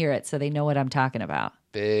can hear it so they know what I'm talking about.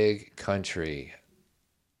 Big Country.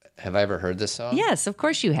 Have I ever heard this song? Yes, of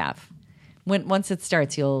course you have. Once it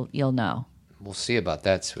starts, you'll know. We'll see about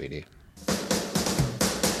that, sweetie.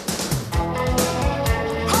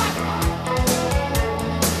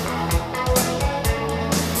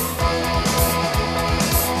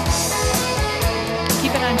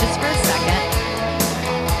 Keep it on just for a second.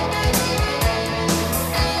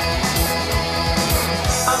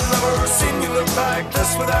 I've never seen you look like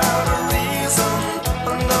this without a reason.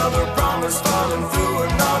 Another promise falling through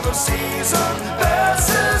another season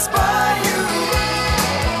passes by you.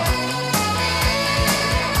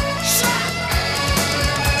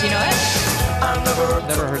 Do you know it?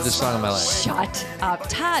 Never heard this song in my life. Shut up.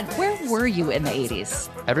 Todd, where were you in the 80s?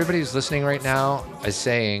 Everybody who's listening right now is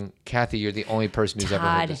saying, Kathy, you're the only person who's ever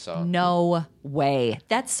heard Todd, this song. no way.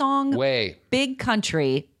 That song, Way. Big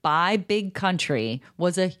Country by Big Country,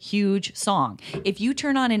 was a huge song. If you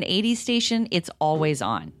turn on an 80s station, it's always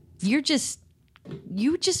on. You just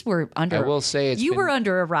were under. I will say you were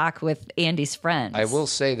under a rock with Andy's friends. I will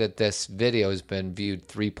say that this video has been viewed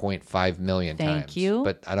 3.5 million times. Thank you.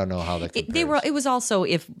 But I don't know how that compares. It was also,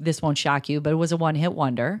 if this won't shock you, but it was a one-hit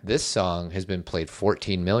wonder. This song has been played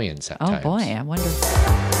 14 million times. Oh boy, I wonder.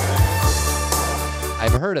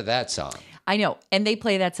 I've heard of that song. I know, and they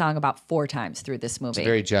play that song about 4 times through this movie. It's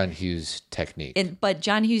very John Hughes technique. But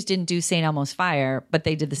John Hughes didn't do St. Elmo's Fire, but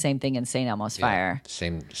they did the same thing in St. Elmo's Fire.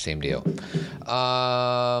 Same deal.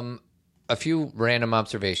 A few random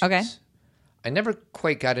observations. Okay. I never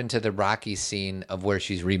quite got into the Rocky scene of where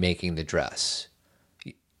she's remaking the dress.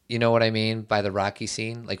 You know what I mean by the Rocky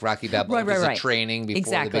scene? Like Rocky Balboa was Right. the training before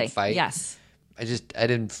Exactly. the big fight. Yes. I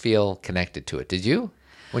didn't feel connected to it. Did you?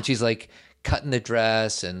 When she's like cutting the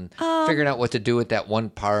dress and figuring out what to do with that one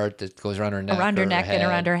part that goes around her neck. Around her or neck and head.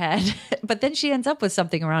 around her head. But then she ends up with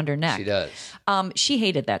something around her neck. She does. She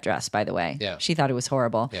hated that dress, by the way. Yeah. She thought it was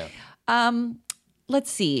horrible. Yeah. Let's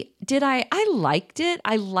see. I liked it.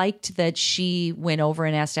 I liked that she went over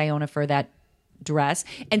and asked Iona for that dress.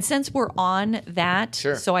 And since we're on that,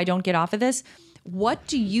 Sure. so I don't get off of this, what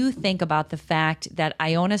do you think about the fact that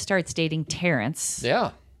Iona starts dating Terrence?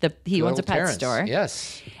 Yeah. He Good owns a old pet Terrence. store.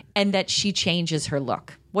 Yes. And that she changes her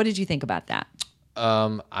look. What did you think about that?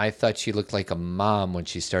 I thought she looked like a mom when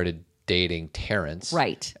she started dating Terrence.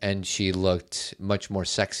 Right. And she looked much more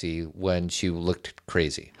sexy when she looked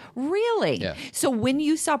crazy. Really? Yeah. So when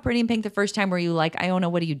you saw Pretty in Pink the first time, were you like, Iona,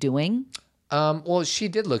 what are you doing? Well, she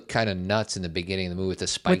did look kind of nuts in the beginning of the movie with the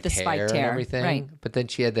spiked, hair and everything. right. But then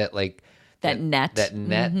she had that like That net. that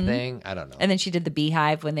net thing. I don't know. And then she did the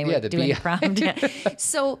beehive when they were the doing the beehive. prom.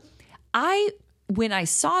 So when I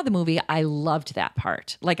saw the movie, I loved that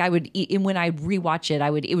part. Like when I rewatch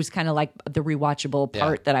it, it was kind of like the rewatchable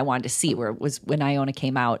part that I wanted to see, where it was when Iona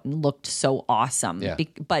came out and looked so awesome. Yeah.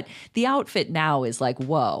 But the outfit now is like,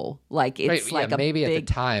 whoa, like it's like a maybe big, at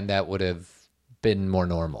the time that would have been more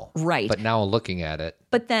normal. Right. But now looking at it.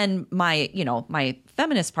 But then my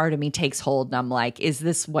feminist part of me takes hold and I'm like, is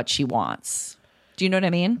this what she wants? Do you know what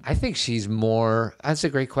I mean? I think she's more. That's a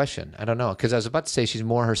great question. I don't know, because I was about to say she's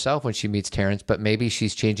more herself when she meets Terrence, but maybe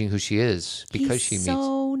she's changing who she is because she meets.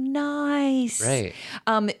 So nice, right?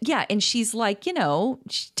 Yeah, and she's like,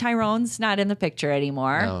 Tyrone's not in the picture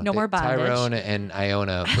anymore. No more bondage. Tyrone and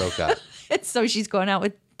Iona broke up, so she's going out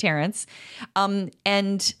with Terrence,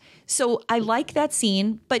 and. So I like that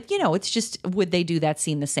scene, but it's just, would they do that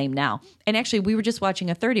scene the same now? And actually, we were just watching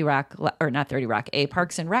a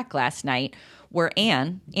Parks and Rec last night, where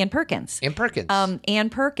Ann Perkins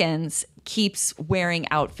keeps wearing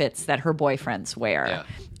outfits that her boyfriends wear,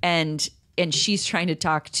 and she's trying to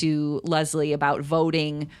talk to Leslie about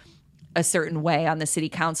voting a certain way on the city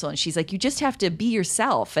council, and she's like, you just have to be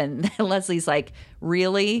yourself. And Leslie's like,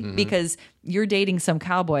 really? Mm-hmm. Because you're dating some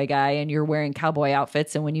cowboy guy and you're wearing cowboy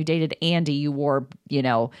outfits, and when you dated Andy, you wore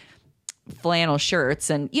flannel shirts,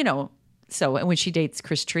 and and when she dates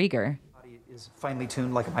Chris Traeger, is finely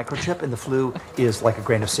tuned like a microchip, and the flu is like a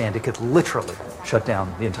grain of sand. It could literally shut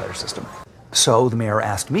down the entire system. So the mayor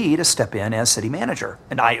asked me to step in as city manager,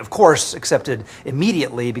 and I of course accepted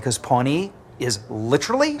immediately, because Pawnee is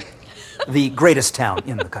literally the greatest town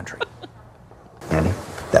in the country. Andy,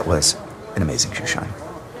 that was an amazing shoe shine.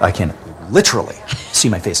 I can literally see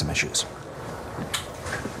my face in my shoes.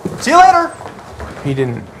 See you later. He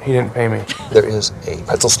didn't pay me. There is a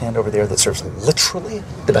pretzel stand over there that serves literally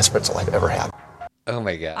the best pretzel I've ever had. Oh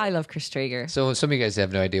my God. I love Chris Traeger. So some of you guys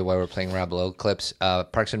have no idea why we're playing Rob Lowe clips.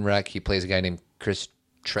 Parks and Rec, he plays a guy named Chris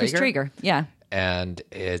Traeger. Chris Traeger, yeah. And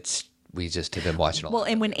we just have been watching a lot. Well,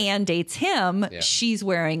 and when Ann dates him, she's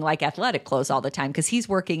wearing like athletic clothes all the time because he's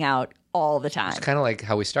working out all the time. It's kind of like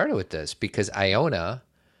how we started with this, because Iona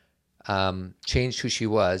changed who she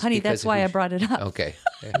was. Honey, that's why I brought it up. Okay,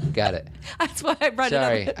 got it. That's why I brought it up.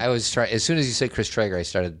 Sorry, I was trying. As soon as you said Chris Traeger, I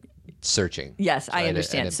started searching. Yes, so I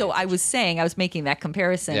understand. So I was making that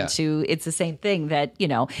comparison to, it's the same thing that,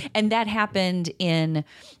 and that happened in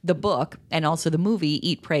the book and also the movie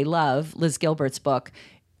Eat, Pray, Love, Liz Gilbert's book.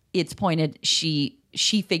 It's pointed, she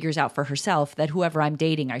figures out for herself that whoever I'm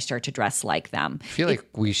dating, I start to dress like them. I feel like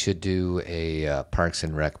we should do a Parks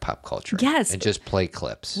and Rec pop culture. Yes. And just play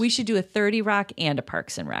clips. We should do a 30 Rock and a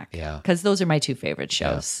Parks and Rec. Yeah. Because those are my two favorite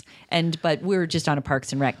shows. Yeah. But we're just on a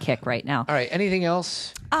Parks and Rec kick right now. All right. Anything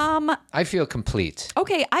else? I feel complete.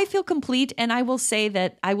 Okay. I feel complete. And I will say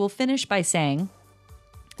that I will finish by saying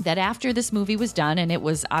that after this movie was done, and it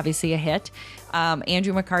was obviously a hit,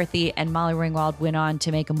 Andrew McCarthy and Molly Ringwald went on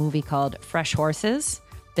to make a movie called Fresh Horses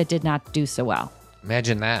that did not do so well.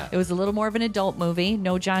 Imagine that. It was a little more of an adult movie,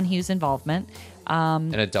 no John Hughes involvement.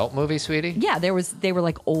 An adult movie, sweetie? Yeah, they were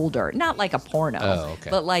like older, not like a porno,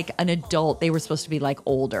 but like an adult. They were supposed to be like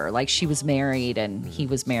older, like she was married and he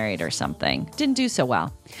was married or something. Didn't do so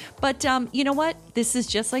well. But you know what? This is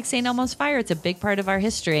just like St. Elmo's Fire. It's a big part of our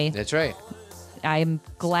history. That's right. I'm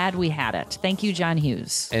glad we had it. Thank you, John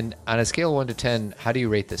Hughes. And on a scale of 1 to 10, how do you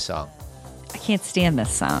rate this song? I can't stand this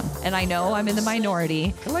song. And I know I'm in the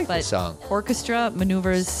minority. I like this song. Orchestra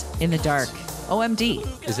Maneuvers in the Dark.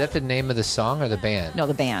 OMD. Is that the name of the song or the band? No,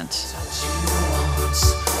 the band.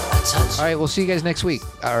 All right, we'll see you guys next week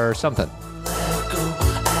or something.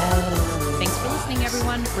 Thanks for listening,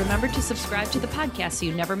 everyone. Remember to subscribe to the podcast so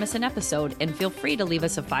you never miss an episode, and feel free to leave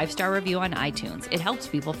us a 5-star review on iTunes. It helps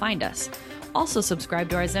people find us. Also, subscribe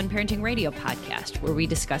to our Zen Parenting Radio podcast, where we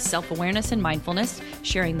discuss self-awareness and mindfulness,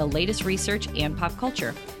 sharing the latest research and pop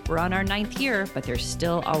culture. We're on our 9th year, but there's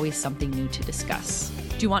still always something new to discuss.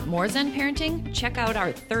 Do you want more Zen parenting? Check out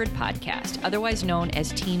our 3rd podcast, otherwise known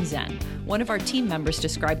as Team Zen. One of our team members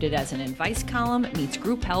described it as an advice column meets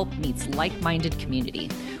group help meets like-minded community.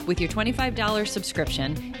 With your $25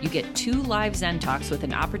 subscription, you get 2 live Zen Talks with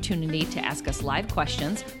an opportunity to ask us live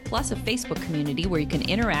questions, plus a Facebook community where you can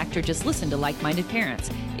interact or just listen to like-minded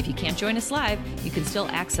parents. If you can't join us live, you can still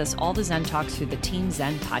access all the Zen Talks through the Team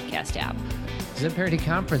Zen podcast app. Zen Parenting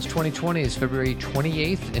Conference 2020 is February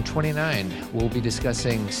 28th and 29th. We'll be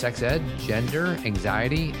discussing sex ed, gender,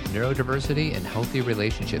 anxiety, neurodiversity, and healthy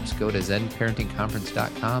relationships. Go to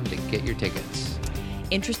zenparentingconference.com to get your tickets.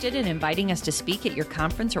 Interested in inviting us to speak at your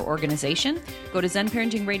conference or organization? Go to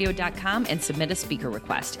zenparentingradio.com and submit a speaker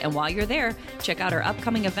request. And while you're there, check out our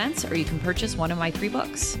upcoming events, or you can purchase one of my 3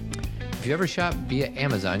 books. If you ever shop via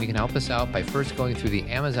Amazon, you can help us out by first going through the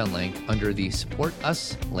Amazon link under the Support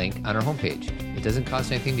Us link on our homepage. It doesn't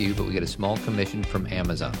cost anything to you, but we get a small commission from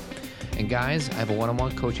Amazon. And guys, I have a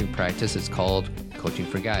one-on-one coaching practice. It's called Coaching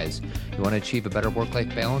for Guys. You want to achieve a better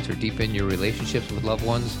work-life balance or deepen your relationships with loved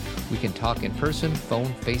ones? We can talk in person,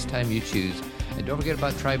 phone, FaceTime, you choose. And don't forget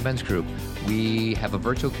about Tribe Men's Group. We have a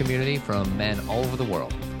virtual community from men all over the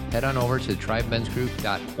world. Head on over to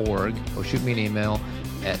tribemensgroup.org or shoot me an email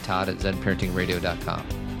at todd@zenparentingradio.com.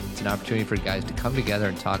 It's an opportunity for guys to come together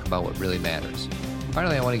and talk about what really matters.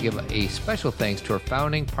 Finally, I want to give a special thanks to our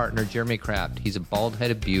founding partner, Jeremy Kraft. He's a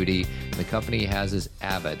bald-headed beauty, and the company he has is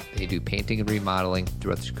Avid. They do painting and remodeling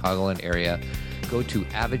throughout the Chicagoland area. Go to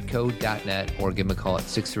avidco.net or give them a call at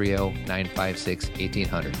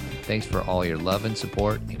 630-956-1800. Thanks for all your love and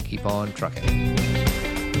support, and keep on trucking.